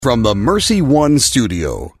From the Mercy One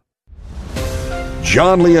studio,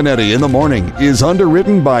 Jon Leonetti in the Morning is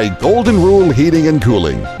underwritten by Golden Rule Heating and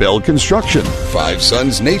Cooling, Bell Construction, Five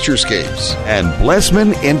Sons Naturescapes, and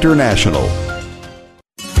Blessman International.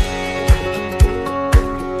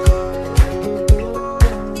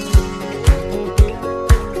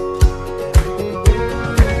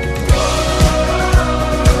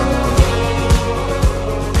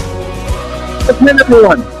 Good morning,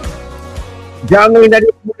 everyone. Jon Leonetti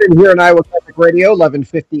here on Iowa Catholic Radio,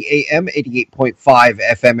 1150 AM, 88.5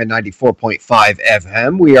 FM, and 94.5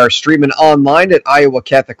 FM. We are streaming online at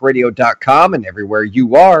iowacatholicradio.com and everywhere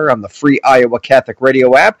you are on the free Iowa Catholic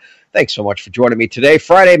Radio app. Thanks so much for joining me today,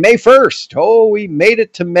 Friday, May 1st. Oh, we made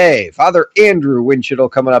it to May. Father Andrew Windschitl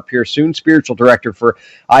coming up here soon, Spiritual Director for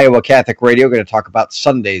Iowa Catholic Radio. Going to talk about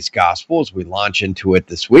Sunday's Gospel as we launch into it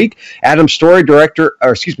this week. Adam Storey,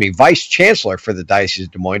 Vice Chancellor for the Diocese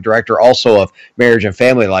of Des Moines, Director also of Marriage and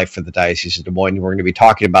Family Life for the Diocese of Des Moines. We're going to be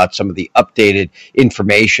talking about some of the updated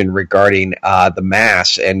information regarding the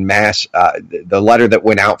Mass and the letter that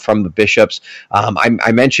went out from the bishops.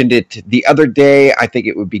 I mentioned it the other day. I think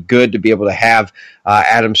it would be good to be able to have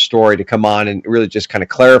Adam Storey to come on and really just kind of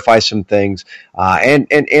clarify some things and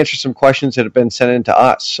answer some questions that have been sent in to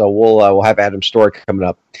us. So we'll have Adam Storey coming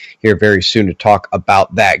up here very soon to talk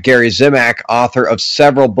about that. Gary Zimak, author of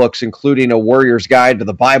several books, including A Warrior's Guide to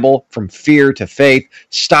the Bible, From Fear to Faith,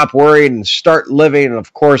 Stop Worrying and Start Living, and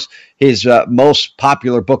of course, his most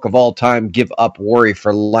popular book of all time, Give Up Worry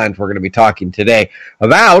for Lent. We're going to be talking today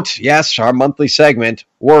about, yes, our monthly segment,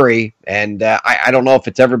 worry, and I don't know if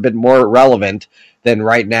it's ever been more relevant than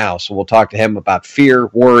right now. So we'll talk to him about fear,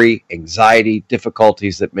 worry, anxiety,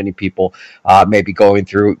 difficulties that many people may be going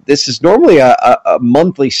through. This is normally a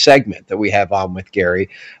monthly segment that we have on with Gary,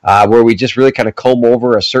 where we just really kind of comb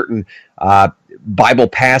over a certain Bible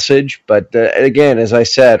passage. But again, as I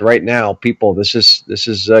said, right now, people, this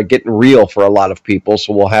is getting real for a lot of people.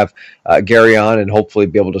 So we'll have Gary on and hopefully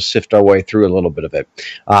be able to sift our way through a little bit of it.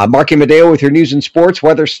 Mark Amadeo with your news and sports.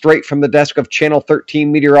 Weather straight from the desk of Channel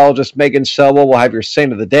 13 meteorologist Megan Selwell. We'll have your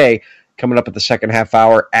saint of the day coming up at the second half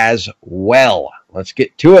hour as well. Let's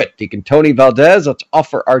get to it. Deacon Tony Valdez, let's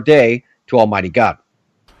offer our day to Almighty God.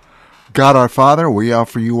 God our Father, we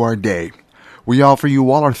offer you our day. We offer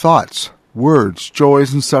you all our thoughts, words,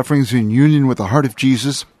 joys, and sufferings in union with the heart of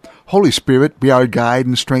Jesus. Holy Spirit, be our guide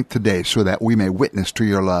and strength today so that we may witness to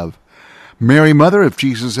your love. Mary, Mother of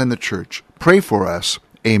Jesus and the Church, pray for us.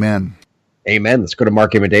 Amen. Amen. Let's go to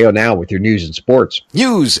Mark Amadeo now with your news and sports.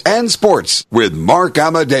 News and sports with Mark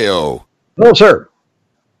Amadeo. Hello, sir.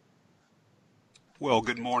 Well,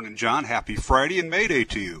 good morning, John. Happy Friday and May Day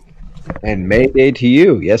to you. And May Day to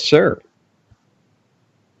you. Yes, sir.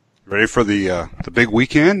 Ready for the big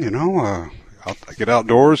weekend? Get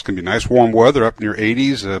outdoors. It's going to be nice warm weather up near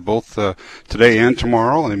 80s both today and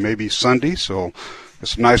tomorrow, and maybe Sunday. So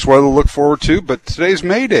it's some nice weather to look forward to. But today's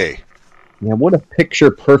May Day. Yeah, what a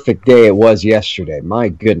picture-perfect day it was yesterday. My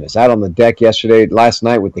goodness. Out on the deck last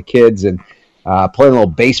night with the kids and playing a little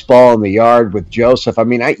baseball in the yard with Joseph. I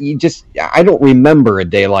mean, I don't remember a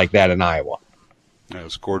day like that in Iowa. Yeah, it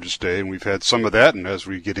was a gorgeous day, and we've had some of that. And as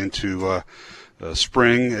we get into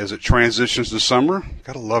spring, as it transitions to summer,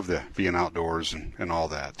 gotta love that being outdoors and all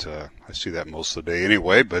that. I see that most of the day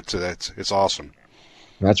anyway, but it's awesome.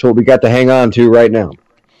 That's what we got to hang on to right now.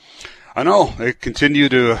 I know they continue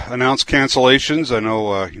to announce cancellations. I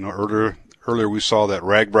know, earlier we saw that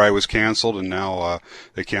Ragbri was canceled, and now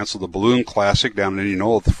they canceled the Balloon Classic down in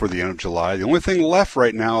Indianola for the end of July. The only thing left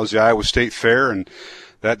right now is the Iowa State Fair, and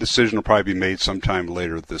that decision will probably be made sometime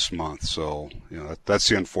later this month. So, that's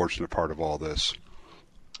the unfortunate part of all this.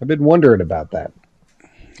 I've been wondering about that.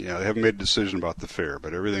 Yeah, they haven't made a decision about the fair,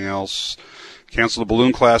 but everything else. Canceled the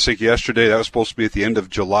Balloon Classic yesterday. That was supposed to be at the end of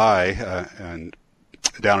July and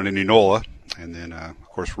down in Indianola. And then, of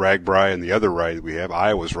course, Ragbri and the other ride that we have,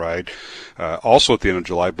 Iowa's ride, also at the end of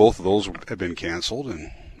July. Both of those have been canceled.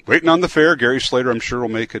 And waiting on the fair. Gary Slater, I'm sure, will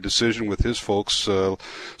make a decision with his folks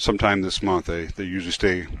sometime this month. They usually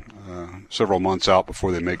stay several months out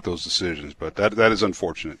before they make those decisions. But that is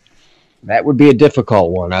unfortunate. That would be a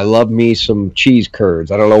difficult one. I love me some cheese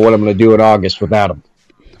curds. I don't know what I'm going to do in August without them.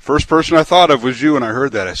 The first person I thought of was you, and I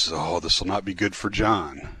heard that. I said, this will not be good for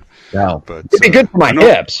John. No, but it'd be good for my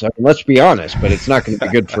hips. I mean, let's be honest, but it's not going to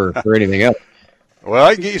be good for anything else. Well,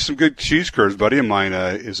 I can get you some good cheese curds. A buddy of mine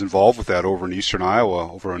is involved with that over in eastern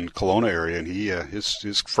Iowa, over in Kelowna area, and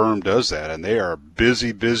his firm does that, and they are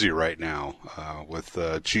busy right now with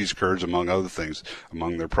cheese curds, among other things,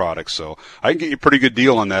 among their products. So I can get you a pretty good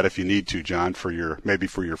deal on that if you need to, John, for your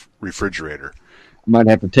refrigerator. Might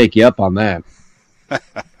have to take you up on that.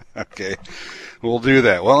 Okay. We'll do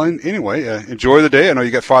that. Well, anyway, enjoy the day. I know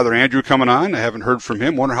you got Father Andrew coming on. I haven't heard from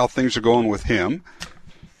him. Wonder how things are going with him.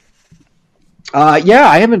 Yeah,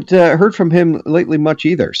 I haven't heard from him lately much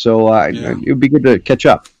either, so it would be good to catch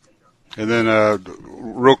up. And then,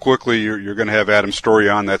 real quickly, you're going to have Adam Storey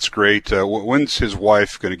on. That's great. When's his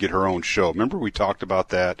wife going to get her own show? Remember we talked about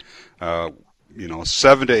that.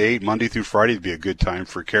 7 to 8, Monday through Friday would be a good time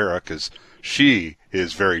for Kara because she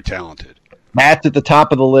is very talented. Matt's at the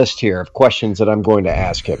top of the list here of questions that I'm going to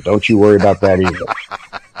ask him. Don't you worry about that either.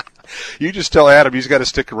 You just tell Adam he's got to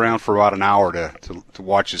stick around for about an hour to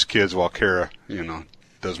watch his kids while Kara,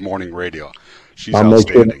 does morning radio. She's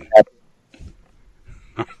outstanding.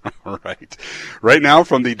 All right. Right now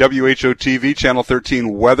from the WHO TV Channel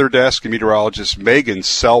 13 Weather Desk, meteorologist Megan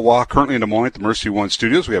Selwa. Currently in Des Moines at the Mercy One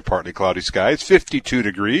Studios, we have partly cloudy skies, 52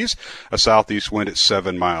 degrees, a southeast wind at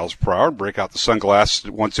 7 miles per hour. Break out the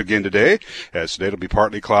sunglasses once again today, as today it'll be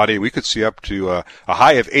partly cloudy. We could see up to a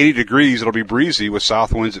high of 80 degrees. It'll be breezy with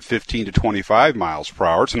south winds at 15 to 25 miles per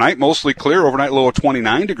hour. Tonight, mostly clear, overnight low of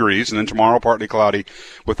 29 degrees, and then tomorrow, partly cloudy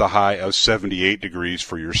with a high of 78 degrees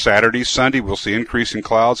for your Saturday. Sunday, we'll see increasing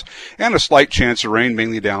clouds and a slight chance of rain,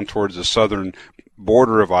 mainly down towards the southern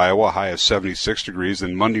border of Iowa, a high of 76 degrees.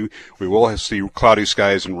 And Monday, we will see cloudy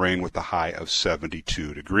skies and rain with a high of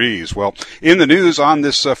 72 degrees. Well, in the news on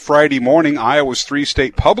this Friday morning, Iowa's 3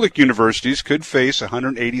 state public universities could face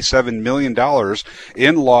 $187 million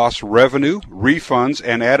in lost revenue, refunds,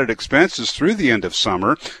 and added expenses through the end of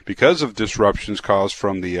summer because of disruptions caused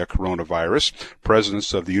from the coronavirus.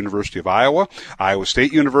 Presidents of the University of Iowa, Iowa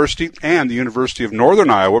State University, and the University of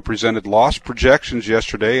Northern Iowa presented loss projections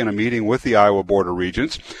yesterday in a meeting with the Iowa Board of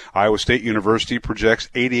Regents. Iowa State University projects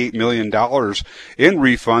 $88 million in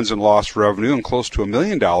refunds and lost revenue and close to $1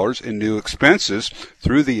 million in new expenses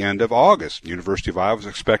through the end of August. The University of Iowa is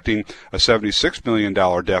expecting a $76 million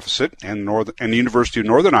deficit, and the University of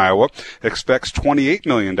Northern Iowa expects $28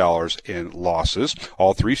 million in losses.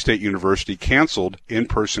 All 3 state universities canceled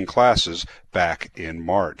in-person classes back in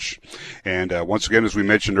March. And once again, as we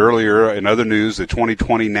mentioned earlier, in other news, the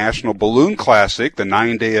 2020 National Balloon Classic, the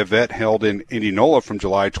 9-day event held in Indianola from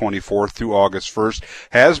July 24th through August 1st,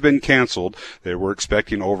 has been canceled. They were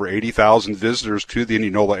expecting over 80,000 visitors to the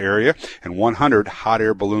Indianola area, and 100 hot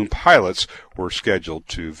air balloon pilots were scheduled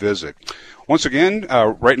to visit. Once again,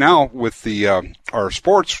 right now with our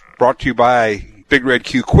sports brought to you by Big Red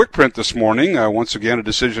Q Quick Print this morning. Once again, a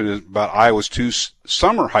decision about Iowa's 2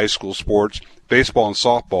 summer high school sports, baseball and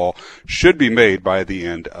softball, should be made by the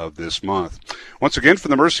end of this month. Once again, from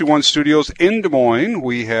the Mercy One Studios in Des Moines,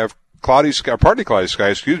 we have partly cloudy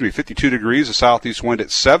skies, 52 degrees, a southeast wind at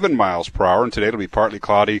 7 miles per hour, and today it'll be partly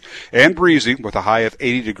cloudy and breezy with a high of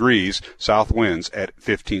 80 degrees, south winds at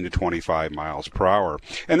 15 to 25 miles per hour.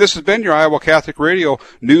 And this has been your Iowa Catholic Radio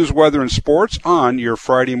news, weather, and sports on your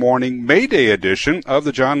Friday morning May Day edition of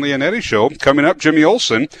the Jon Leonetti Show. Coming up, Jimmy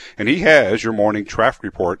Olsen, and he has your morning traffic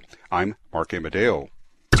report. I'm Mark Amadeo.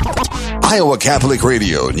 Iowa Catholic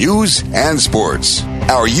Radio news and sports.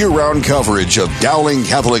 Our year-round coverage of Dowling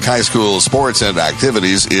Catholic High School sports and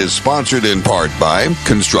activities is sponsored in part by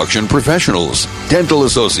Construction Professionals, Dental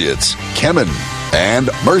Associates, Kemen, and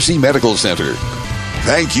Mercy Medical Center.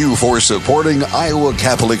 Thank you for supporting Iowa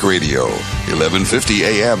Catholic Radio, 1150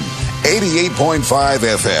 AM, 88.5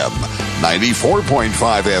 FM,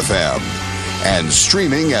 94.5 FM, and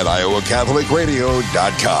streaming at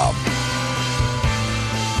iowacatholicradio.com.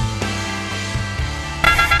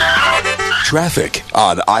 Traffic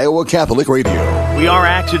on Iowa Catholic Radio. We are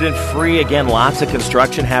accident-free. Again, lots of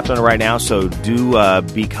construction happening right now, so do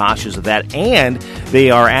be cautious of that. And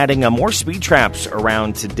they are adding more speed traps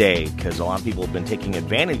around today because a lot of people have been taking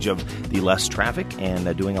advantage of the less traffic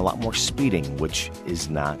and doing a lot more speeding, which is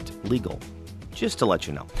not legal. Just to let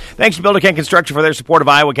you know. Thanks to Builder Ken Construction for their support of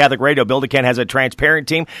Iowa Catholic Radio. Builder Ken has a transparent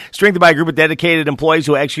team strengthened by a group of dedicated employees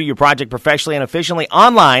who execute your project professionally and efficiently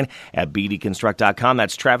online at bdconstruct.com.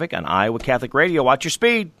 That's traffic on Iowa Catholic Radio. Watch your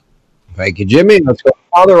speed. Thank you, Jimmy. Let's go to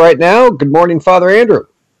Father right now. Good morning, Father Andrew.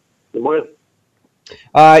 Good morning.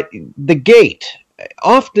 The gate,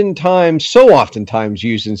 so oftentimes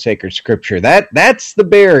used in sacred scripture. That's the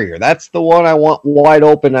barrier. That's the one I want wide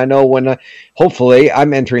open. I know when hopefully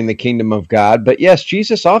I'm entering the kingdom of God. But yes,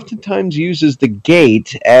 Jesus oftentimes uses the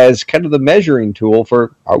gate as kind of the measuring tool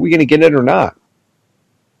for, are we going to get it or not?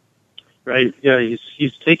 Right. Yeah,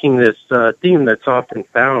 he's taking this theme that's often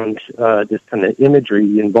found, this kind of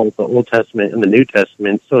imagery in both the Old Testament and the New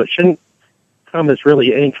Testament. So it shouldn't come as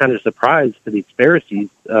really any kind of surprise to these Pharisees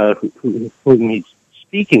whom he's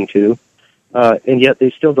speaking to, and yet they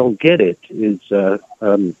still don't get it. He's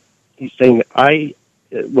saying,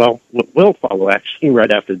 will follow actually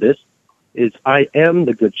right after this. is, I am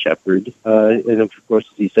the good shepherd. And of course,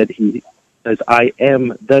 he says, I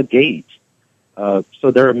am the gate.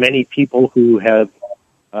 So there are many people who have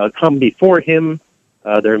come before him.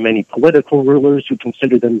 There are many political rulers who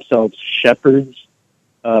consider themselves shepherds.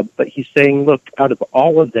 But he's saying, look, out of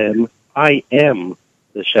all of them, I am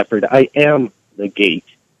the shepherd. I am the gate.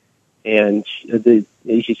 And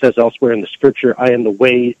he says elsewhere in the scripture, I am the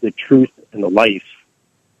way, the truth, and the life.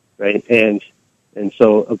 Right? And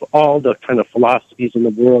so of all the kind of philosophies in the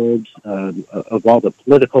world, of all the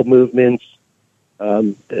political movements,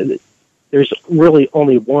 there's really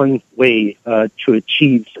only one way to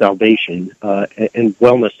achieve salvation and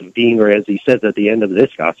wellness of being, or as he says at the end of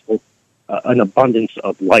this gospel, an abundance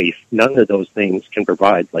of life. None of those things can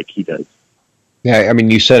provide like he does. Yeah, I mean,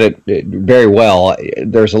 you said it very well.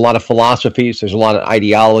 There's a lot of philosophies, there's a lot of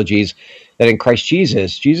ideologies that in Christ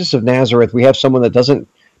Jesus of Nazareth, we have someone that doesn't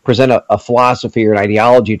present a philosophy or an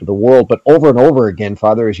ideology to the world, but over and over again,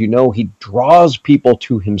 Father, as you know, he draws people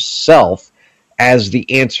to himself as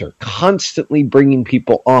the answer, constantly bringing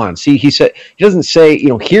people on. See, he doesn't say,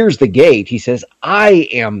 here's the gate. He says, I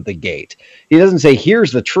am the gate. He doesn't say,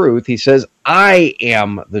 here's the truth. He says, I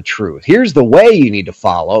am the truth. Here's the way you need to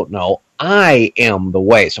follow. No, I am the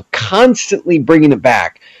way. So constantly bringing it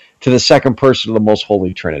back to the second person of the most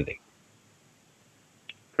holy Trinity.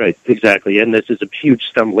 Right, exactly. And this is a huge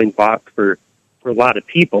stumbling block for a lot of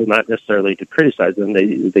people, not necessarily to criticize them.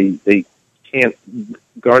 They can't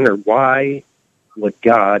garner why would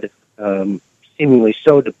God seemingly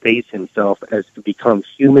so debase himself as to become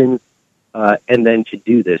human and then to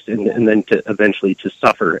do this and then to eventually to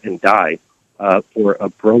suffer and die for a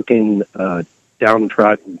broken,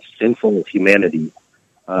 downtrodden, sinful humanity.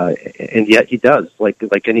 And yet he does,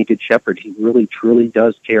 like any good shepherd, he really, truly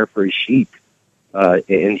does care for his sheep.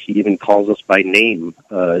 And he even calls us by name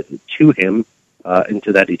to him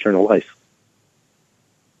into that eternal life.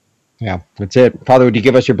 Yeah, that's it. Father, would you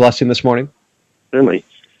give us your blessing this morning? Certainly.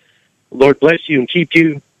 The Lord bless you and keep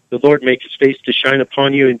you. The Lord make his face to shine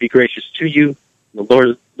upon you and be gracious to you. The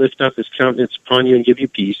Lord lift up his countenance upon you and give you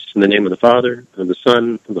peace. In the name of the Father, and of the Son,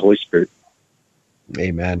 and of the Holy Spirit.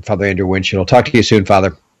 Amen. Father Andrew Windschitl. Talk to you soon,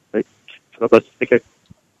 Father. Right. God bless. Take care.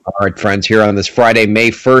 All right, friends, here on this Friday, May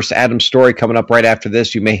 1st, Adam's Story coming up right after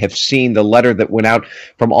this. You may have seen the letter that went out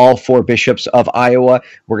from all four bishops of Iowa.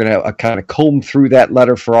 We're going to kind of comb through that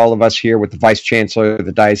letter for all of us here with the Vice Chancellor of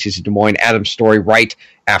the Diocese of Des Moines, Adam's Story, right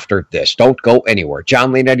after this. Don't go anywhere.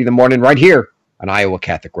 Jon Leonetti in the morning right here on Iowa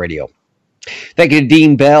Catholic Radio. Thank you to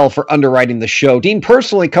Dean Bell for underwriting the show. Dean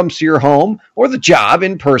personally comes to your home or the job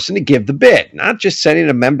in person to give the bid, not just sending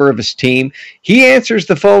a member of his team. He answers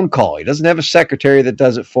the phone call. He doesn't have a secretary that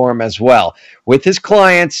does it for him as well. With his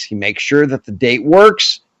clients, he makes sure that the date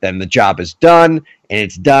works, then the job is done, and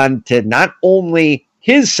it's done to not only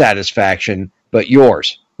his satisfaction, but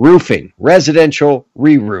yours. Roofing, residential,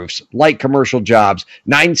 re-roofs, light commercial jobs,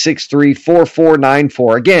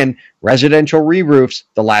 963-4494. Again, residential re-roofs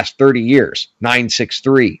the last 30 years,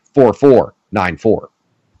 963-4494.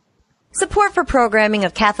 Support for programming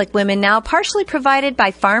of Catholic Women Now partially provided by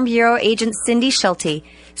Farm Bureau agent Cindy Schulte.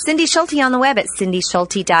 Cindy Schulte on the web at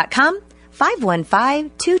cindyschulte.com,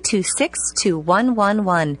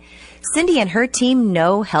 515-226-2111. Cindy and her team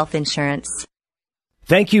know health insurance.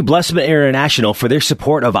 Thank you, Blessman International, for their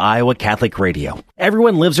support of Iowa Catholic Radio.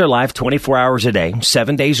 Everyone lives their life 24 hours a day,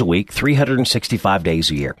 7 days a week, 365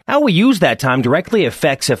 days a year. How we use that time directly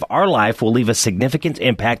affects if our life will leave a significant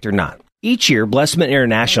impact or not. Each year, Blessman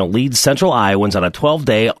International leads Central Iowans on a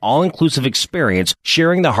 12-day, all-inclusive experience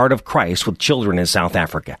sharing the heart of Christ with children in South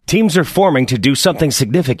Africa. Teams are forming to do something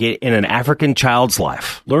significant in an African child's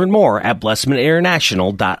life. Learn more at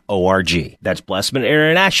blessmaninternational.org. That's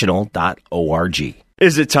blessmaninternational.org.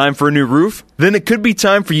 Is it time for a new roof? Then it could be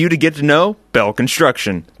time for you to get to know Bell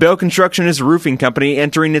Construction. Bell Construction is a roofing company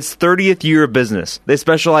entering its 30th year of business. They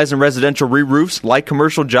specialize in residential re-roofs, light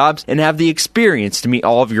commercial jobs, and have the experience to meet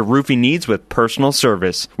all of your roofing needs with personal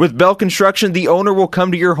service. With Bell Construction, the owner will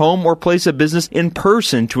come to your home or place of business in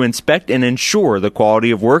person to inspect and ensure the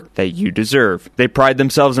quality of work that you deserve. They pride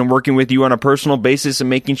themselves in working with you on a personal basis and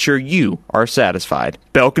making sure you are satisfied.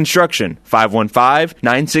 Bell Construction,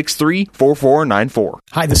 515-963-4494.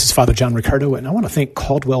 Hi, this is Father John Ricardo, and I want to thank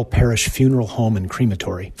Caldwell Parish Funeral Funeral Home and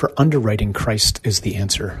Crematory for underwriting Christ is the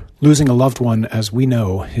answer. Losing a loved one, as we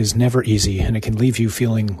know, is never easy, and it can leave you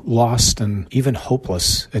feeling lost and even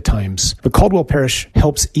hopeless at times. But Caldwell Parish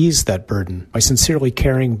helps ease that burden by sincerely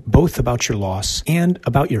caring both about your loss and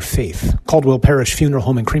about your faith. Caldwell Parish Funeral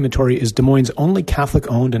Home and Crematory is Des Moines' only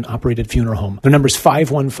Catholic-owned and operated funeral home. Their number is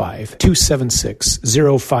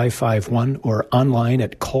 515-276-0551 or online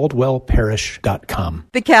at caldwellparish.com.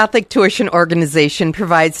 The Catholic Tuition Organization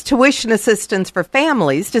provides tuition assistance for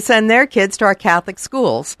families to send their kids to our Catholic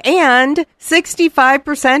schools and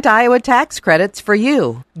 65% Iowa tax credits for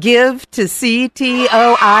you. Give to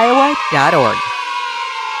ctoiowa.org.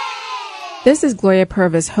 This is Gloria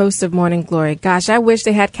Purvis, host of Morning Glory. Gosh, I wish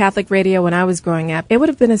they had Catholic radio when I was growing up. It would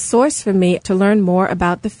have been a source for me to learn more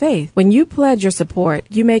about the faith. When you pledge your support,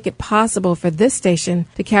 you make it possible for this station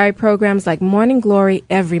to carry programs like Morning Glory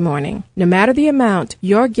every morning. No matter the amount,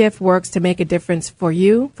 your gift works to make a difference for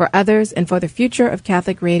you, for others, and for the future of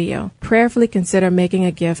Catholic radio. Prayerfully consider making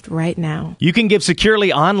a gift right now. You can give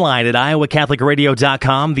securely online at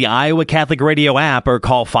iowacatholicradio.com, the Iowa Catholic Radio app, or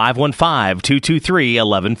call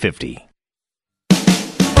 515-223-1150.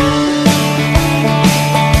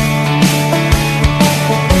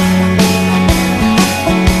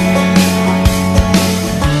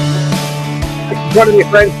 One of your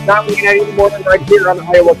friends, Jon Leonetti in the morning right here on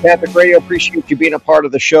Iowa Catholic Radio. Appreciate you being a part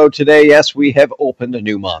of the show today. Yes, we have opened a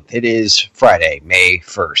new month. It is Friday, May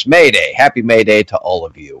 1st. May Day. Happy May Day to all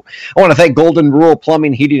of you. I want to thank Golden Rule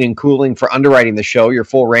Plumbing, Heating, and Cooling for underwriting the show. Your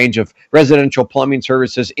full range of residential plumbing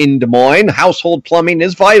services in Des Moines. Household plumbing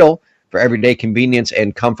is vital for everyday convenience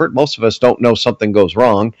and comfort. Most of us don't know something goes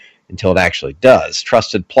wrong until it actually does.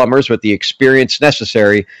 Trusted plumbers with the experience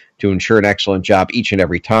necessary to ensure an excellent job each and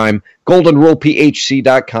every time.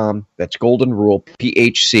 GoldenRulePHC.com. That's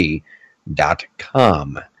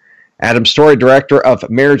GoldenRulePHC.com. Adam Storey, Director of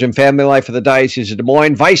Marriage and Family Life for the Diocese of Des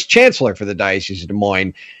Moines, Vice Chancellor for the Diocese of Des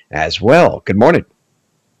Moines as well. Good morning.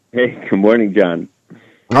 Hey, good morning, John.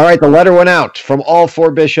 All right, the letter went out from all four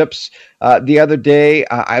bishops the other day.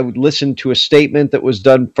 I listened to a statement that was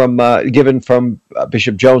given from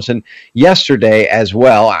Bishop Johnson yesterday as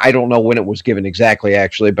well. I don't know when it was given exactly,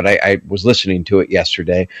 actually, but I was listening to it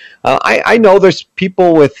yesterday. I know there's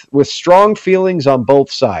people with strong feelings on both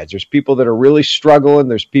sides. There's people that are really struggling.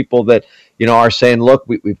 There's people that are saying, look,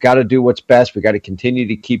 we've got to do what's best. We've got to continue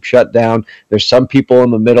to keep shut down. There's some people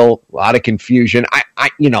in the middle, a lot of confusion.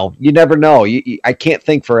 You never know. I can't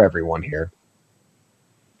think for everyone here.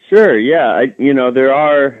 Sure, yeah. There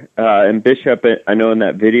are, and Bishop, I know in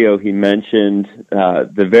that video he mentioned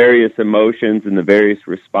the various emotions and the various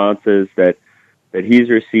responses that he's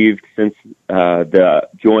received since the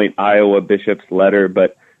joint Iowa bishops' letter.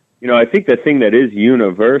 But, I think the thing that is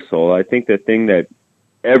universal, I think the thing that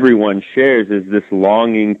everyone shares is this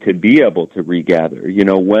longing to be able to regather.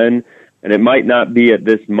 When, and it might not be at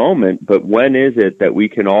this moment, but when is it that we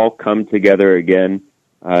can all come together again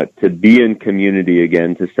to be in community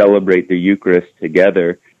again, to celebrate the Eucharist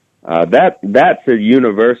together? That's a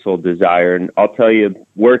universal desire. And I'll tell you,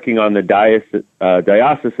 working on the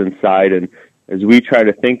diocesan side, and as we try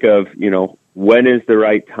to think of, when is the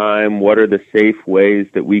right time, what are the safe ways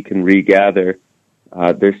that we can regather,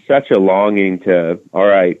 there's such a longing to, all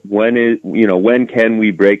right, when can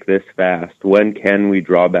we break this fast? When can we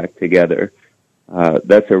draw back together?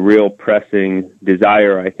 That's a real pressing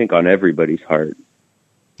desire, I think, on everybody's heart.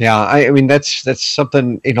 Yeah, I mean that's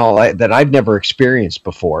something that I've never experienced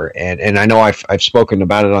before, and I know I've spoken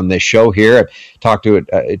about it on this show here. I've talked to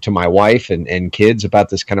it to my wife and kids about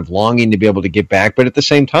this kind of longing to be able to get back, but at the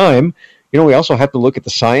same time, we also have to look at the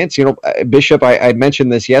science. Bishop, I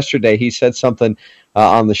mentioned this yesterday. He said something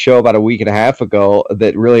on the show about a week and a half ago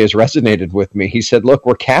that really has resonated with me. He said, "Look,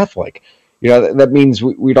 we're Catholic." That means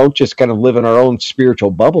we don't just kind of live in our own spiritual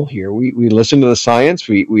bubble here. We listen to the science.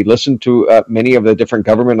 We listen to many of the different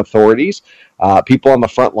government authorities, people on the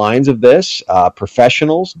front lines of this,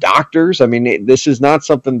 professionals, doctors. I mean, this is not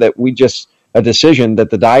something that a decision that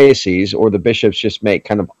the diocese or the bishops just make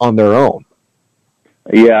kind of on their own.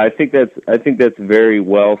 Yeah, I think that's very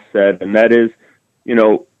well said. And that is,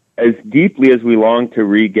 as deeply as we long to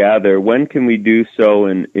regather, when can we do so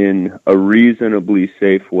in a reasonably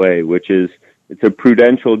safe way, which is, it's a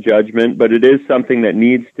prudential judgment, but it is something that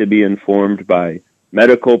needs to be informed by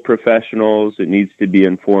medical professionals. It needs to be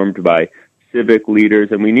informed by civic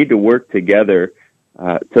leaders, and we need to work together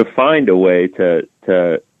to find a way to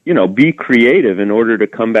be creative in order to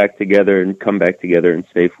come back together in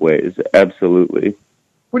safe ways. Absolutely.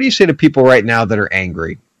 What do you say to people right now that are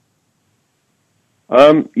angry?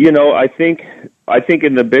 I think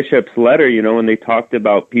in the bishop's letter, when they talked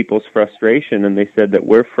about people's frustration, and they said that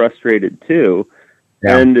we're frustrated too.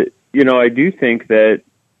 Yeah. And, I do think that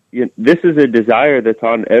this is a desire that's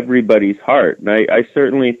on everybody's heart. And I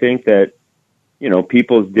certainly think that,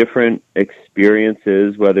 people's different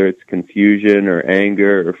experiences, whether it's confusion or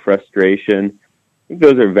anger or frustration, I think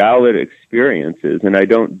those are valid experiences, and I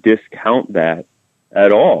don't discount that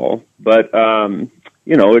at all. But,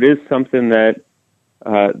 it is something that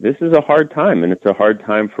this is a hard time, and it's a hard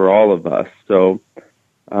time for all of us. So,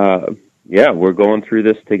 we're going through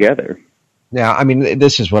this together. Yeah, I mean,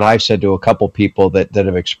 this is what I've said to a couple people that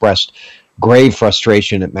have expressed grave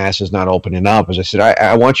frustration that Mass is not opening up. As I said,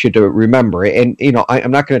 I want you to remember, and,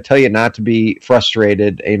 I'm not going to tell you not to be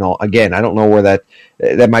frustrated. Again, I don't know where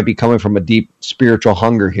that might be coming from, a deep spiritual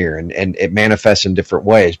hunger here, and it manifests in different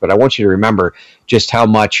ways. But I want you to remember just how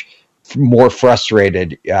much more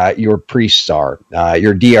frustrated your priests are,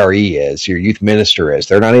 your DRE is, your youth minister is.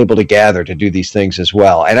 They're not able to gather to do these things as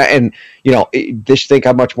well. And just think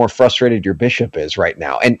how much more frustrated your bishop is right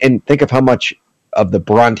now, and think of how much of the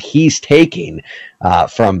brunt he's taking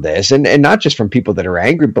from this, and not just from people that are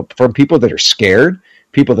angry, but from people that are scared,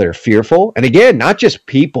 people that are fearful. And again, not just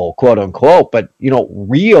people, quote unquote, but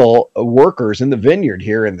real workers in the vineyard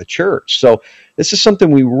here in the church. So this is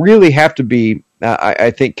something we really have to be,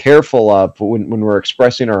 I think, careful of when we're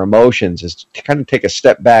expressing our emotions, is to kind of take a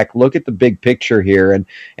step back, look at the big picture here,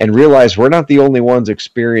 and realize we're not the only ones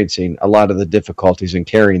experiencing a lot of the difficulties in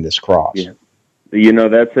carrying this cross. Yeah.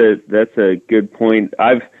 That's a good point.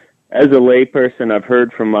 As a lay person, I've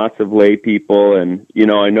heard from lots of lay people, and,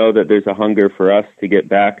 I know that there's a hunger for us to get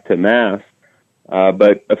back to Mass.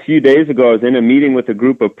 But a few days ago, I was in a meeting with a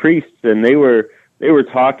group of priests, and they were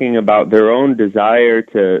talking about their own desire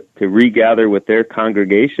to regather with their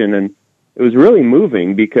congregation, and it was really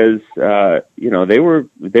moving because, they were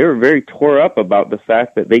very tore up about the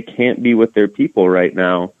fact that they can't be with their people right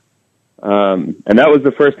now. And that was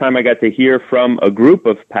the first time I got to hear from a group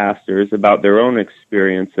of pastors about their own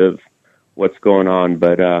experience of what's going on.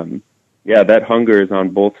 But, that hunger is on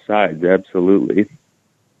both sides. Absolutely.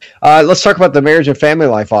 Let's talk about the Marriage and Family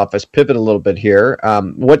Life Office. Pivot a little bit here.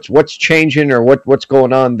 What's changing, or what's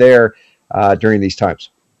going on there during these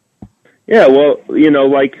times? Yeah, well,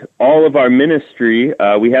 like all of our ministry,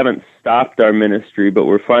 we haven't stopped our ministry, but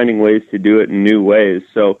we're finding ways to do it in new ways.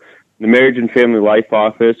 So the Marriage and Family Life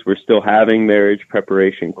Office, we're still having marriage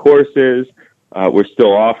preparation courses. We're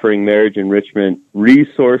still offering marriage enrichment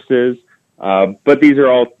resources. But these are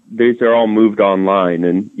all moved online.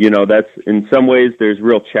 And, that's, in some ways, there's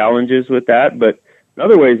real challenges with that. But in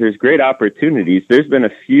other ways, there's great opportunities. There's been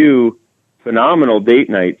a few phenomenal date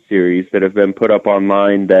night series that have been put up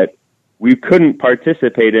online that we couldn't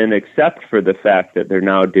participate in except for the fact that they're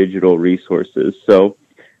now digital resources. So,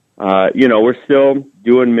 we're still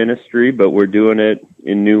doing ministry, but we're doing it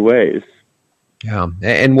in new ways. Yeah,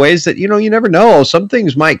 and ways that, you never know. Some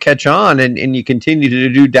things might catch on and you continue to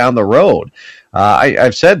do down the road.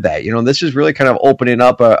 I've said that, this is really kind of opening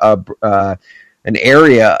up an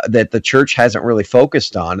area that the church hasn't really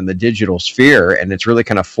focused on in the digital sphere, and it's really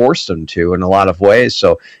kind of forced them to in a lot of ways.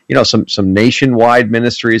 So, some nationwide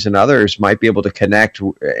ministries and others might be able to connect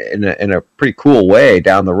in a pretty cool way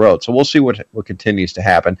down the road. So we'll see what continues to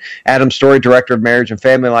happen. Adam Storey, Director of Marriage and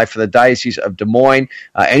Family Life for the Diocese of Des Moines.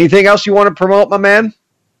 Anything else you want to promote, my man?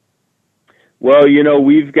 Well,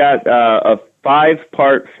 we've got a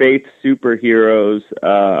 5-part Faith Superheroes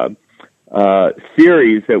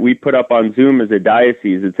series that we put up on Zoom as a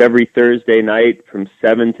diocese. It's every Thursday night from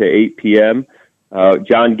 7 to 8 p.m.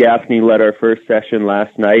 John Gaffney led our first session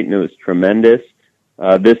last night, and it was tremendous.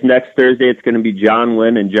 This next Thursday, it's going to be John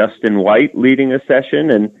Lynn and Justin White leading a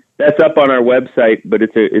session, and that's up on our website, but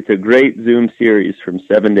it's a great Zoom series from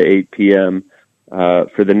 7 to 8 p.m.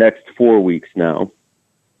 For the next 4 weeks now.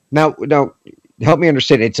 Now, help me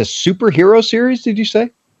understand. It's a superhero series, did you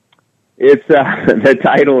say? It's the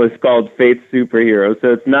title is called Faith Superheroes,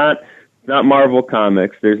 so it's not Marvel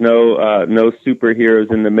Comics. There's no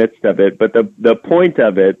superheroes in the midst of it. But the point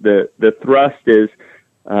of it, the thrust is,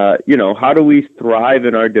 how do we thrive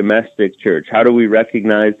in our domestic church? How do we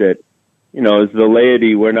recognize that, as the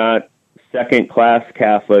laity, we're not second-class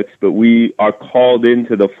Catholics, but we are called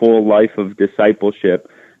into the full life of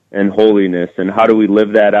discipleship and holiness. And how do we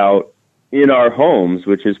live that out in our homes,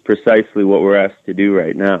 which is precisely what we're asked to do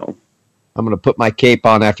right now. I'm going to put my cape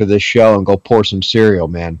on after this show and go pour some cereal,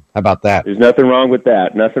 man. How about that? There's nothing wrong with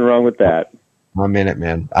that. Nothing wrong with that. I'm in it,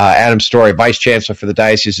 man. Adam Storey, Vice Chancellor for the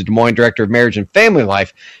Diocese of Des Moines, Director of Marriage and Family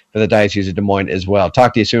Life for the Diocese of Des Moines as well.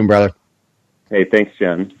 Talk to you soon, brother. Hey, thanks,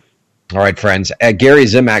 John. All right, friends. Gary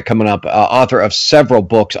Zimak coming up, author of several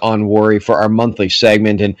books on worry for our monthly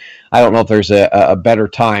segment. And I don't know if there's a better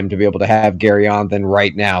time to be able to have Gary on than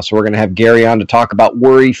right now. So we're going to have Gary on to talk about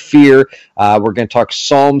worry, fear. We're going to talk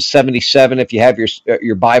Psalm 77. If you have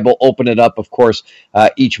your Bible, open it up, of course,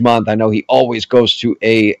 each month. I know he always goes to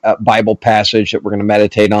a Bible passage that we're going to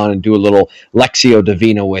meditate on and do a little Lectio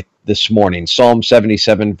Divina with this morning. Psalm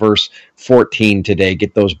 77, verse 14 today.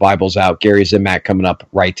 Get those Bibles out. Gary Zimak coming up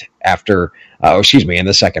right after, in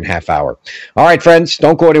the second half hour. All right, friends,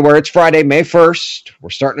 don't go anywhere. It's Friday, May 1st.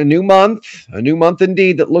 We're starting a new month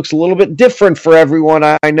indeed that looks a little bit different for everyone,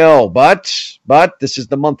 I know, but this is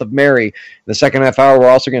the month of Mary. In the second half hour, we're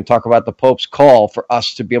also going to talk about the Pope's call for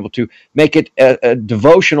us to be able to make it a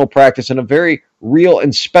devotional practice in a very real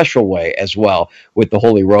and special way as well with the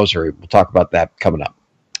Holy Rosary. We'll talk about that coming up.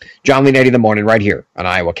 Jon Leonetti in the morning right here on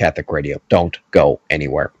Iowa Catholic Radio. Don't go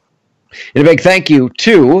anywhere. And a big thank you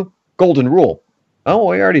to Golden Rule. Oh,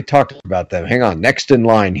 we already talked about them. Hang on. Next in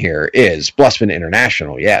line here is Blessman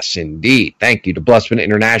International. Yes, indeed. Thank you to Blessman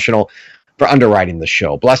International for underwriting the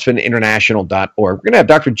show. BlessmanInternational.org. We're going to have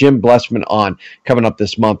Dr. Jim Blessman on coming up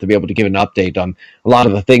this month to be able to give an update on a lot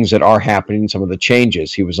of the things that are happening, some of the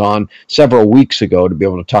changes. He was on several weeks ago to be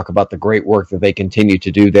able to talk about the great work that they continue to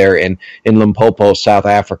do there in Limpopo, South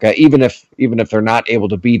Africa, even if they're not able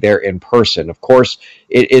to be there in person. Of course,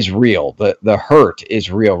 it is real. The hurt is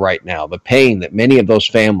real right now. The pain that many of those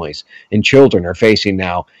families and children are facing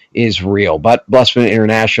now is real. But Blessman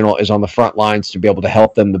International is on the front lines to be able to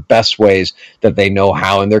help them the best ways that they know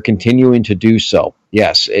how, and they're continuing to do so.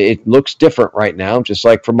 Yes, it looks different right now, just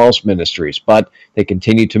like for most ministries, but they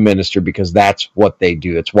continue to minister because that's what they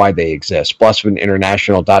do. That's why they exist.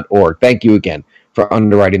 BlessmanInternational.org. Thank you again for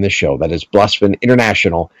underwriting the show. That is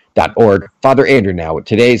BlessmanInternational.org. Father Andrew now with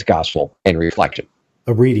today's Gospel and Reflection.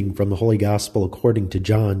 A reading from the Holy Gospel according to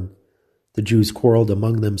John. The Jews quarreled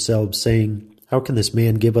among themselves, saying, "How can this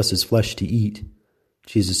man give us his flesh to eat?"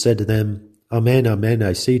 Jesus said to them, "Amen, amen,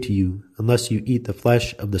 I say to you, unless you eat the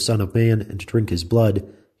flesh of the Son of Man and drink his blood,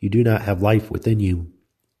 you do not have life within you.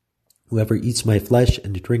 Whoever eats my flesh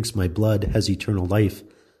and drinks my blood has eternal life,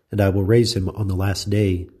 and I will raise him on the last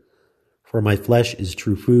day. For my flesh is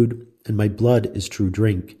true food, and my blood is true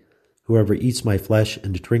drink. Whoever eats my flesh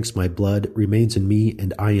and drinks my blood remains in me,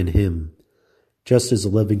 and I in him. Just as the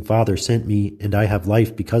living Father sent me, and I have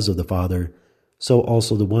life because of the Father, so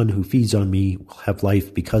also the one who feeds on me will have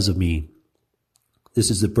life because of me. This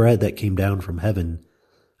is the bread that came down from heaven.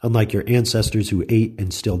 Unlike your ancestors who ate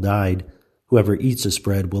and still died, whoever eats this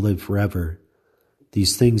bread will live forever."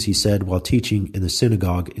 These things he said while teaching in the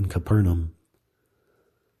synagogue in Capernaum.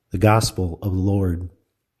 The Gospel of the Lord.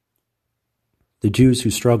 The Jews who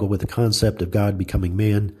struggle with the concept of God becoming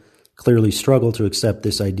man clearly struggle to accept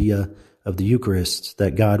this idea of the Eucharist,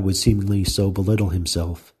 that God would seemingly so belittle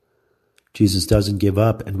himself. Jesus doesn't give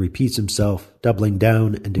up and repeats himself, doubling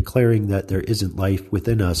down and declaring that there isn't life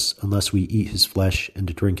within us unless we eat his flesh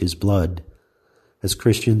and drink his blood. As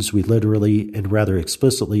Christians, we literally and rather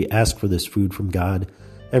explicitly ask for this food from God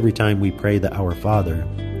every time we pray the Our Father,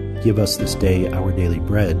 "Give us this day our daily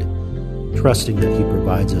bread," trusting that he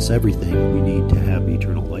provides us everything we need to have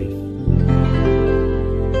eternal life.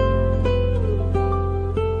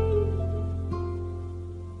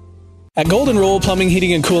 At Golden Rule Plumbing,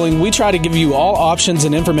 Heating, and Cooling, we try to give you all options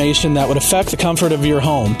and information that would affect the comfort of your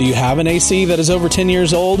home. Do you have an AC that is over 10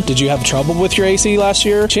 years old? Did you have trouble with your AC last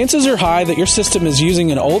year? Chances are high that your system is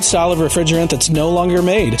using an old style of refrigerant that's no longer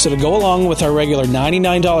made. So to go along with our regular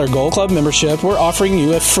 $99 Gold Club membership, we're offering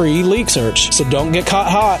you a free leak search. So don't get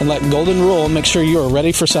caught hot and let Golden Rule make sure you are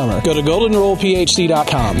ready for summer. Go to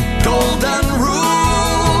goldenrulephd.com. Golden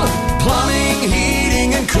Rule Plumbing,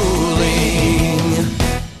 Heating, and Cooling.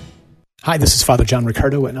 Hi, this is Father John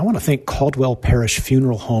Riccardo, and I want to thank Caldwell Parish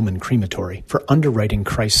Funeral Home and Crematory for underwriting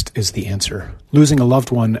Christ is the Answer. Losing a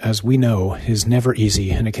loved one, as we know, is never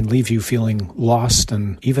easy, and it can leave you feeling lost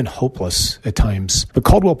and even hopeless at times. But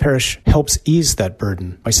Caldwell Parish helps ease that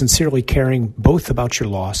burden by sincerely caring both about your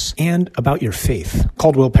loss and about your faith.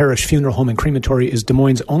 Caldwell Parish Funeral Home and Crematory is Des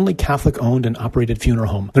Moines' only Catholic-owned and operated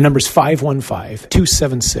funeral home. Their number is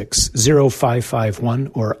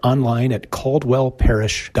 515-276-0551 or online at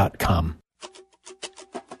caldwellparish.com.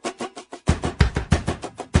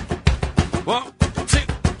 1, 2,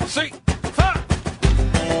 3, 4.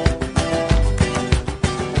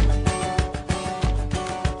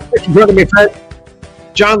 Thanks for joining me, friend.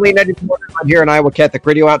 Jon Leonetti I'm here on Iowa Catholic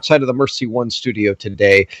Radio, outside of the Mercy One studio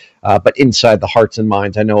today, but inside the hearts and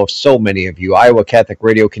minds, I know of so many of you. Iowa Catholic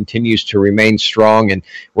Radio continues to remain strong, and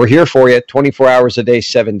we're here for you 24 hours a day,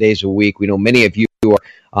 7 days a week. We know many of you you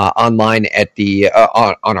are online at the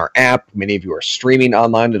on our app. Many of you are streaming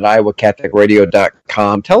online at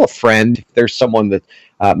iowacatholicradio.com. Tell a friend if there's someone that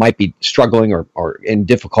might be struggling or in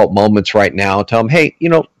difficult moments right now. Tell them, hey,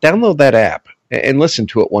 download that app and listen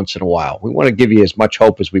to it once in a while. We want to give you as much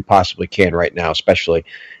hope as we possibly can right now, especially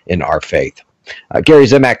in our faith. Gary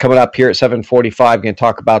Zimak coming up here at 7:45. Going to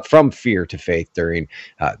talk about From Fear to Faith during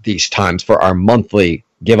these times for our monthly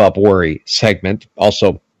Give Up Worry segment.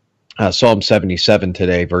 Also, Psalm 77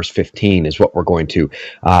 today, verse 15, is what we're going to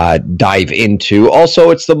dive into. Also,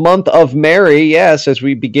 it's the month of Mary. Yes, as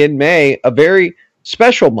we begin May, a very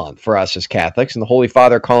special month for us as Catholics, and the Holy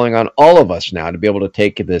Father calling on all of us now to be able to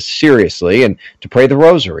take this seriously and to pray the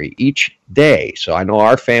rosary each day. So I know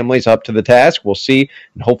our family's up to the task. We'll see,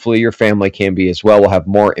 and hopefully your family can be as well. We'll have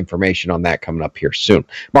more information on that coming up here soon.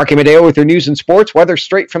 Mark Amadeo with your news and sports, weather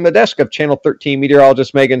straight from the desk of Channel 13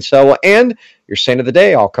 meteorologist Megan Selwa, and your saint of the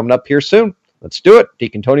day all coming up here soon. Let's do it.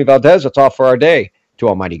 Deacon Tony Valdez, that's all for our day. To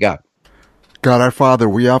Almighty God. God our Father,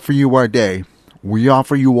 we offer you our day. We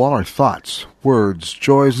offer you all our thoughts, words,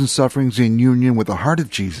 joys, and sufferings in union with the heart of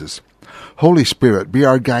Jesus. Holy Spirit, be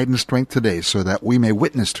our guide and strength today so that we may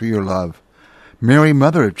witness to your love. Mary,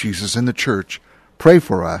 Mother of Jesus in the Church, pray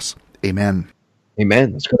for us. Amen.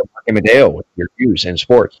 Amen. Let's go to Mark Amadeo with your news and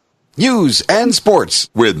sports. News and sports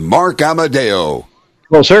with Mark Amadeo.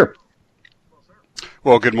 Hello, sir.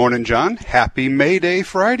 Well, good morning, John. Happy May Day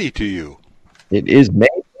Friday to you. It is May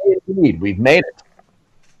Day indeed. We've made it.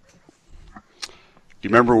 Do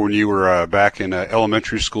you remember when you were back in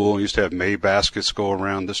elementary school and used to have May baskets go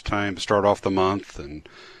around this time to start off the month, and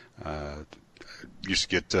used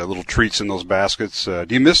to get little treats in those baskets? Do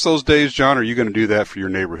you miss those days, John, or are you going to do that for your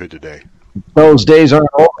neighborhood today? Those days aren't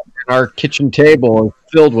over, and our kitchen table is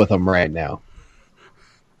filled with them right now.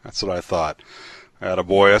 That's what I thought.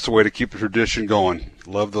 Attaboy, that's the way to keep the tradition going.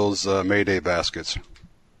 Love those May Day baskets.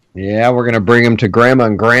 Yeah, we're going to bring them to Grandma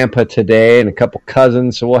and Grandpa today and a couple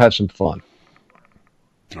cousins, so we'll have some fun.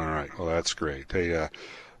 All right. Well, that's great. Hey,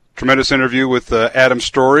 tremendous interview with Adam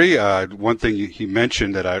Storey. One thing he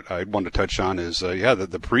mentioned that I wanted to touch on is,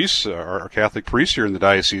 the priests, our Catholic priests here in the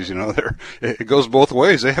diocese, it goes both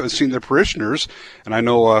ways. They haven't seen their parishioners. And I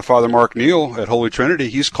know Father Mark Neal at Holy Trinity,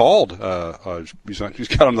 he's called. He's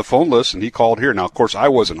got on the phone list, and he called here. Now, of course, I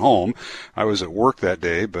wasn't home. I was at work that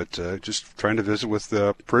day, but just trying to visit with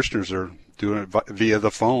the parishioners. They're doing it via the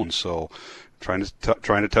phone, so trying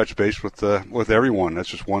to touch base with everyone. That's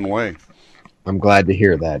just one way. I'm glad to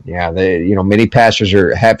hear that. Yeah, many pastors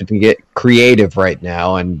are having to get creative right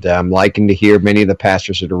now, and I'm liking to hear many of the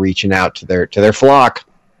pastors that are reaching out to their flock.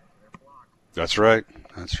 That's right.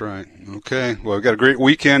 Okay. Well, we've got a great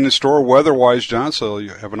weekend in store weather-wise, John, so you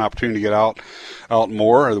have an opportunity to get out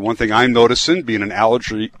more. The one thing I'm noticing, being an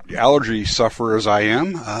allergy sufferer as I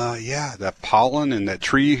am, that pollen and that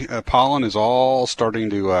tree pollen is all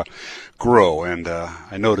starting to grow, and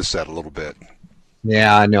I noticed that a little bit.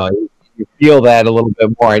 Yeah, I know. You feel that a little bit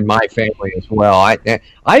more in my family as well.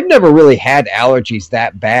 I've never really had allergies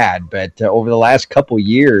that bad, but over the last couple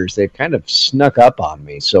years, they've kind of snuck up on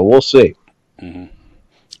me, so we'll see. Mm-hmm.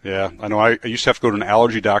 Yeah, I know. I used to have to go to an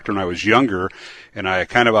allergy doctor when I was younger, and I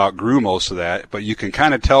kind of outgrew most of that. But you can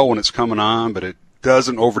kind of tell when it's coming on, but it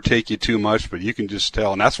doesn't overtake you too much, but you can just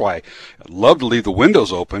tell. And that's why I love to leave the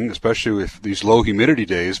windows open, especially with these low humidity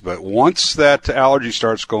days. But once that allergy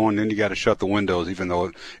starts going, then you got to shut the windows, even though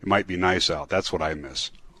it might be nice out. That's what I miss.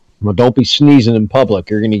 Well, don't be sneezing in public.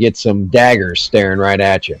 You're going to get some daggers staring right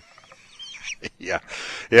at you. Yeah,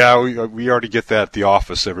 we already get that at the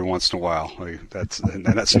office every once in a while.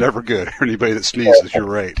 That's never good. Anybody that sneezes, you're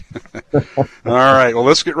right. All right, well,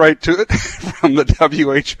 let's get right to it. From the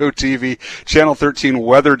WHO TV Channel 13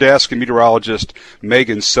 Weather Desk and meteorologist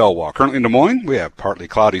Megan Selwa. Currently in Des Moines, we have partly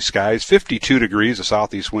cloudy skies, 52 degrees, a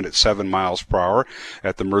southeast wind at 7 miles per hour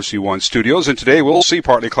at the Mercy One Studios. And today we'll see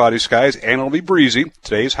partly cloudy skies, and it'll be breezy.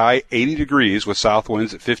 Today's high 80 degrees with south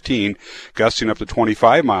winds at 15, gusting up to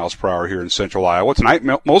 25 miles per hour here in central Iowa. Tonight,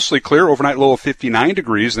 mostly clear, overnight low of 59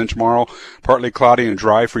 degrees. Then tomorrow, partly cloudy and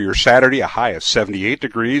dry for your Saturday, a high of 78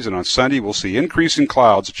 degrees. And on Sunday, we'll see increasing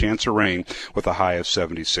clouds, a chance of rain with a high of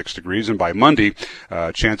 76 degrees. And by Monday,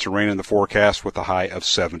 chance of rain in the forecast with a high of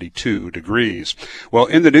 72 degrees. Well,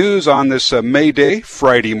 in the news on this May Day,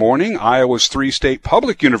 Friday morning, Iowa's 3 state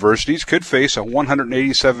public universities could face a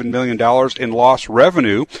 $187 million in lost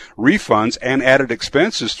revenue, refunds, and added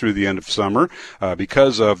expenses through the end of summer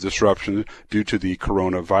because of disruption due to the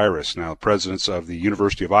coronavirus. Now, presidents of the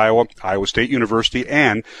University of Iowa, Iowa State University,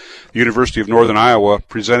 and the University of Northern Iowa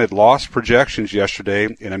presented loss projections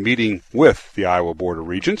yesterday in a meeting with the Iowa Board of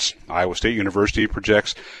Regents. Iowa State University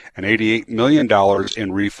projects an $88 million in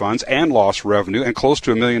refunds and lost revenue and close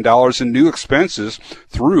to $1 million in new expenses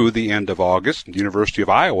through the end of August. The University of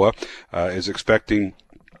Iowa is expecting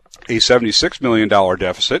a $76 million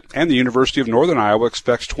deficit, and the University of Northern Iowa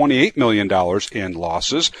expects $28 million in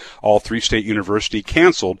losses. All three state universities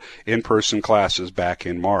canceled in-person classes back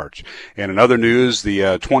in March. And in other news,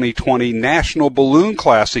 the 2020 National Balloon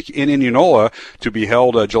Classic in Indianola, to be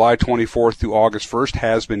held July 24th through August 1st,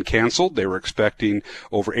 has been canceled. They were expecting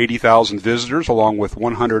over 80,000 visitors, along with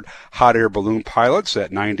 100 hot air balloon pilots.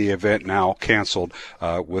 That 9-day event now canceled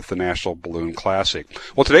with the National Balloon Classic.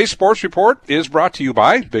 Well, today's sports report is brought to you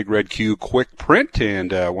by Big Red Q Quick Print,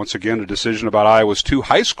 and once again, a decision about Iowa's two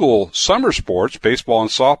high school summer sports, baseball and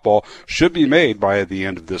softball, should be made by the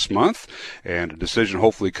end of this month, and a decision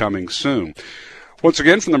hopefully coming soon. Once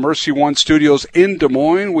again, from the Mercy One studios in Des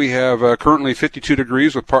Moines, we have currently 52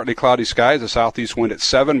 degrees with partly cloudy skies, a southeast wind at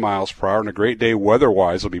 7 miles per hour, and a great day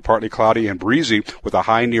weather-wise. It'll be partly cloudy and breezy with a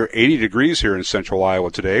high near 80 degrees here in central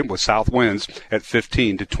Iowa today, with south winds at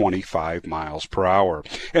 15 to 25 miles per hour.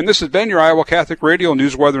 And this has been your Iowa Catholic Radio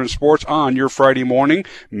News, Weather, and Sports on your Friday morning,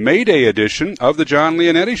 May Day edition of the Jon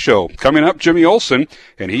Leonetti Show. Coming up, Jimmy Olsen,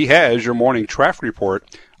 and he has your morning traffic report.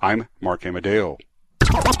 I'm Mark Amadeo.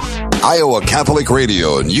 Iowa Catholic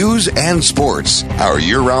Radio News and Sports. Our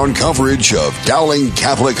year-round coverage of Dowling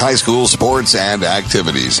Catholic High School sports and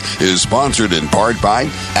activities is sponsored in part by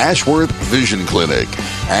Ashworth Vision Clinic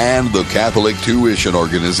and the Catholic Tuition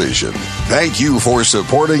Organization. Thank you for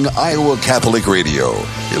supporting Iowa Catholic Radio,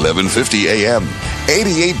 1150 AM,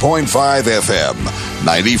 88.5 FM,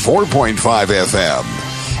 94.5 FM,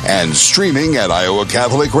 and streaming at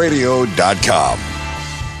iowacatholicradio.com.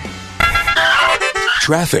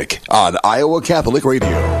 Traffic on Iowa Catholic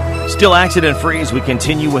Radio. Still accident-free as we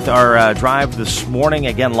continue with our drive this morning.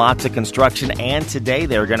 Again, lots of construction, and today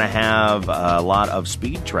they're going to have a lot of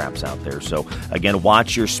speed traps out there. So, again,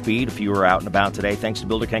 watch your speed if you are out and about today. Thanks to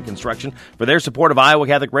Builder Ken Construction for their support of Iowa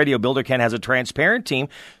Catholic Radio. Builder Ken has a transparent team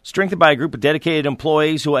strengthened by a group of dedicated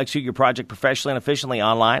employees who will execute your project professionally and efficiently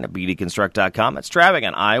online at bdconstruct.com. That's traffic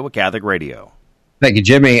on Iowa Catholic Radio. Thank you,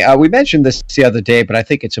 Jimmy. We mentioned this the other day, but I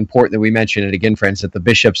think it's important that we mention it again, friends, that the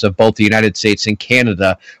bishops of both the United States and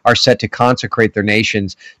Canada are set to consecrate their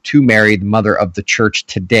nations to Mary, the Mother of the Church,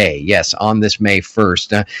 today. Yes, on this May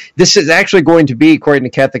 1st. This is actually going to be, according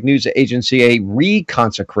to Catholic News Agency, a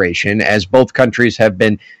reconsecration, as both countries have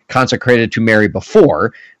been consecrated to Mary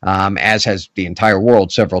before, as has the entire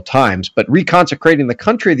world several times. But reconsecrating the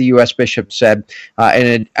country, the U.S. bishop said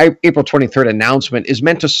in an April 23rd announcement, is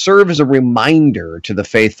meant to serve as a reminder to the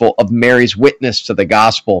faithful of Mary's witness to the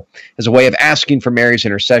gospel, as a way of asking for Mary's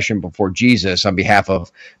intercession before Jesus on behalf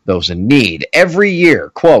of those in need. Every year,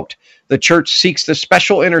 quote, the Church seeks the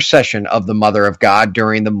special intercession of the Mother of God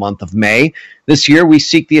during the month of May. This year, we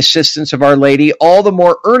seek the assistance of Our Lady all the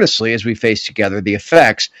more earnestly as we face together the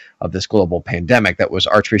effects of this global pandemic. That was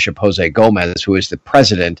Archbishop Jose Gomez, who is the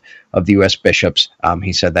president of the U.S. bishops.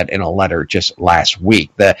 He said that in a letter just last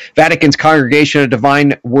week. The Vatican's Congregation of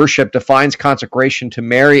Divine Worship defines consecration to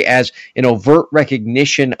Mary as an overt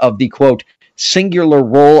recognition of the, quote, singular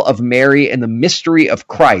role of Mary in the mystery of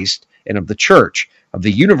Christ and of the Church, of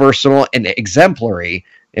the universal and exemplary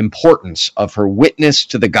importance of her witness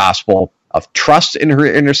to the gospel, of trust in her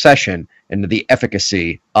intercession, and to the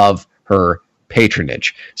efficacy of her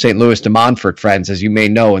patronage. St. Louis de Montfort, friends, as you may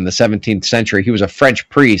know, in the 17th century, he was a French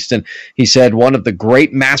priest, and he said one of the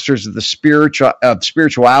great masters of the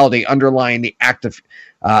spirituality underlying the act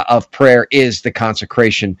of prayer is the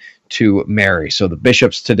consecration to Mary. So the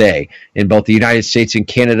bishops today in both the United States and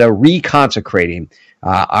Canada reconsecrating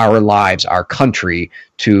our lives, our country,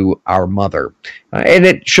 to our mother. And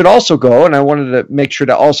it should also go, and I wanted to make sure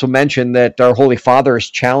to also mention that our Holy Father is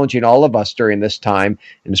challenging all of us during this time,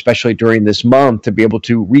 and especially during this month, to be able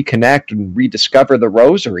to reconnect and rediscover the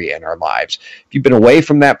rosary in our lives. If you've been away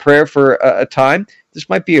from that prayer for a time, this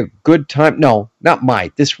might be a good time. No, not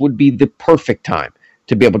might. This would be the perfect time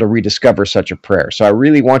to be able to rediscover such a prayer. So I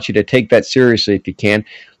really want you to take that seriously if you can.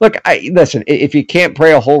 Look, listen, if you can't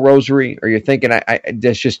pray a whole rosary, or you're thinking,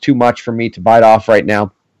 that's just too much for me to bite off right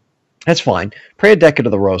now, that's fine. Pray a decade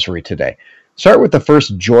of the rosary today. Start with the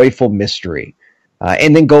first joyful mystery,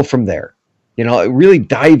 and then go from there. You know, really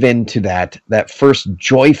dive into that first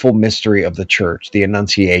joyful mystery of the Church, the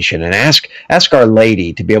Annunciation, and ask Our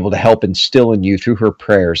Lady to be able to help instill in you through her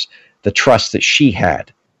prayers the trust that she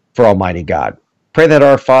had for Almighty God. Pray that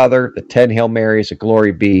Our Father, the 10 Hail Marys, a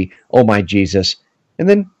Glory Be, Oh My Jesus, and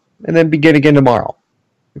then begin again tomorrow.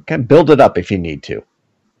 You can build it up if you need to.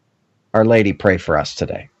 Our Lady, pray for us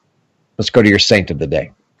today. Let's go to your Saint of the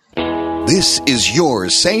Day. This is your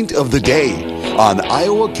Saint of the Day on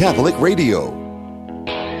Iowa Catholic Radio.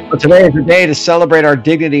 Well, today is a day to celebrate our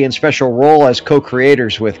dignity and special role as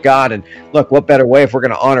co-creators with God. And look, what better way if we're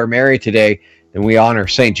going to honor Mary today than we honor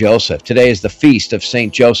St. Joseph. Today is the feast of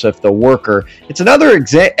St. Joseph the Worker. It's another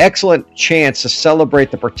excellent chance to celebrate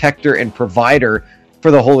the protector and provider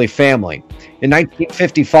for the Holy Family. In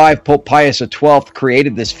 1955, Pope Pius XII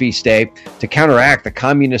created this feast day to counteract the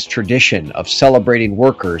communist tradition of celebrating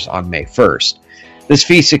workers on May 1st. This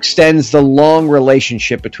feast extends the long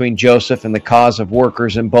relationship between Joseph and the cause of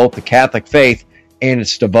workers in both the Catholic faith and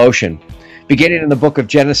its devotion. Beginning in the book of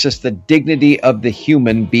Genesis, the dignity of the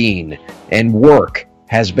human being and work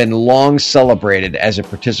has been long celebrated as a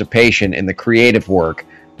participation in the creative work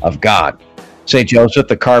of God. St. Joseph,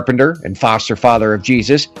 the carpenter and foster father of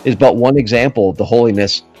Jesus, is but one example of the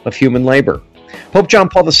holiness of human labor. Pope John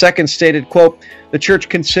Paul II stated, quote, "The Church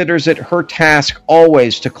considers it her task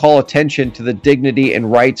always to call attention to the dignity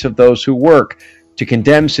and rights of those who work, to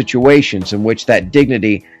condemn situations in which that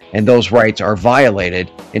dignity and those rights are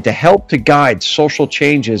violated, and to help to guide social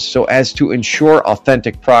changes so as to ensure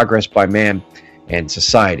authentic progress by man and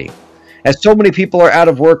society." As so many people are out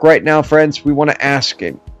of work right now, friends, we want to ask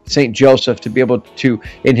St. Joseph to be able to,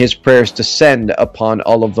 in his prayers, descend upon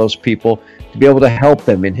all of those people, to be able to help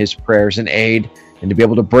them in his prayers and aid, and to be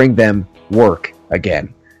able to bring them work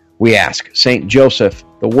again. We ask, St. Joseph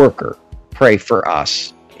the Worker, pray for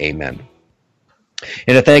us. Amen.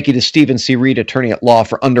 And a thank you to Stephen C. Reed, attorney at law,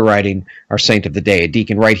 for underwriting our Saint of the Day. A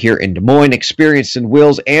deacon right here in Des Moines, experienced in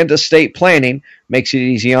wills and estate planning, makes it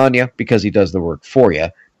easy on you because he does the work for you.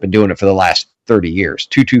 Been doing it for the last 30 years.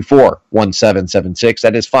 224-1776.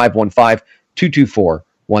 That is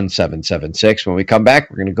 515-224-1776. When we come back,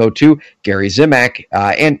 we're going to go to Gary Zimak.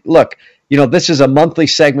 And look, you know, this is a monthly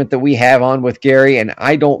segment that we have on with Gary, and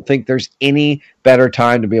I don't think there's any better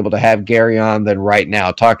time to be able to have Gary on than right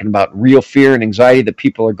now, talking about real fear and anxiety that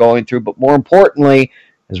people are going through, but more importantly,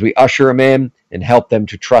 as we usher them in and help them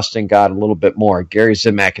to trust in God a little bit more. Gary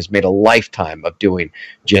Zimak has made a lifetime of doing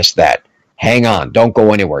just that. Hang on, don't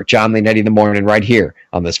go anywhere. Jon Leonetti in the morning right here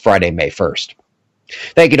on this Friday, May 1st.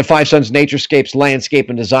 Thank you to Five Sons Naturescapes Landscape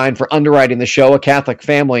and Design for underwriting the show, a Catholic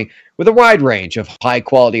family with a wide range of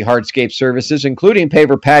high-quality hardscape services, including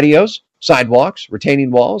paver patios, sidewalks, retaining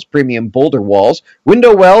walls, premium boulder walls,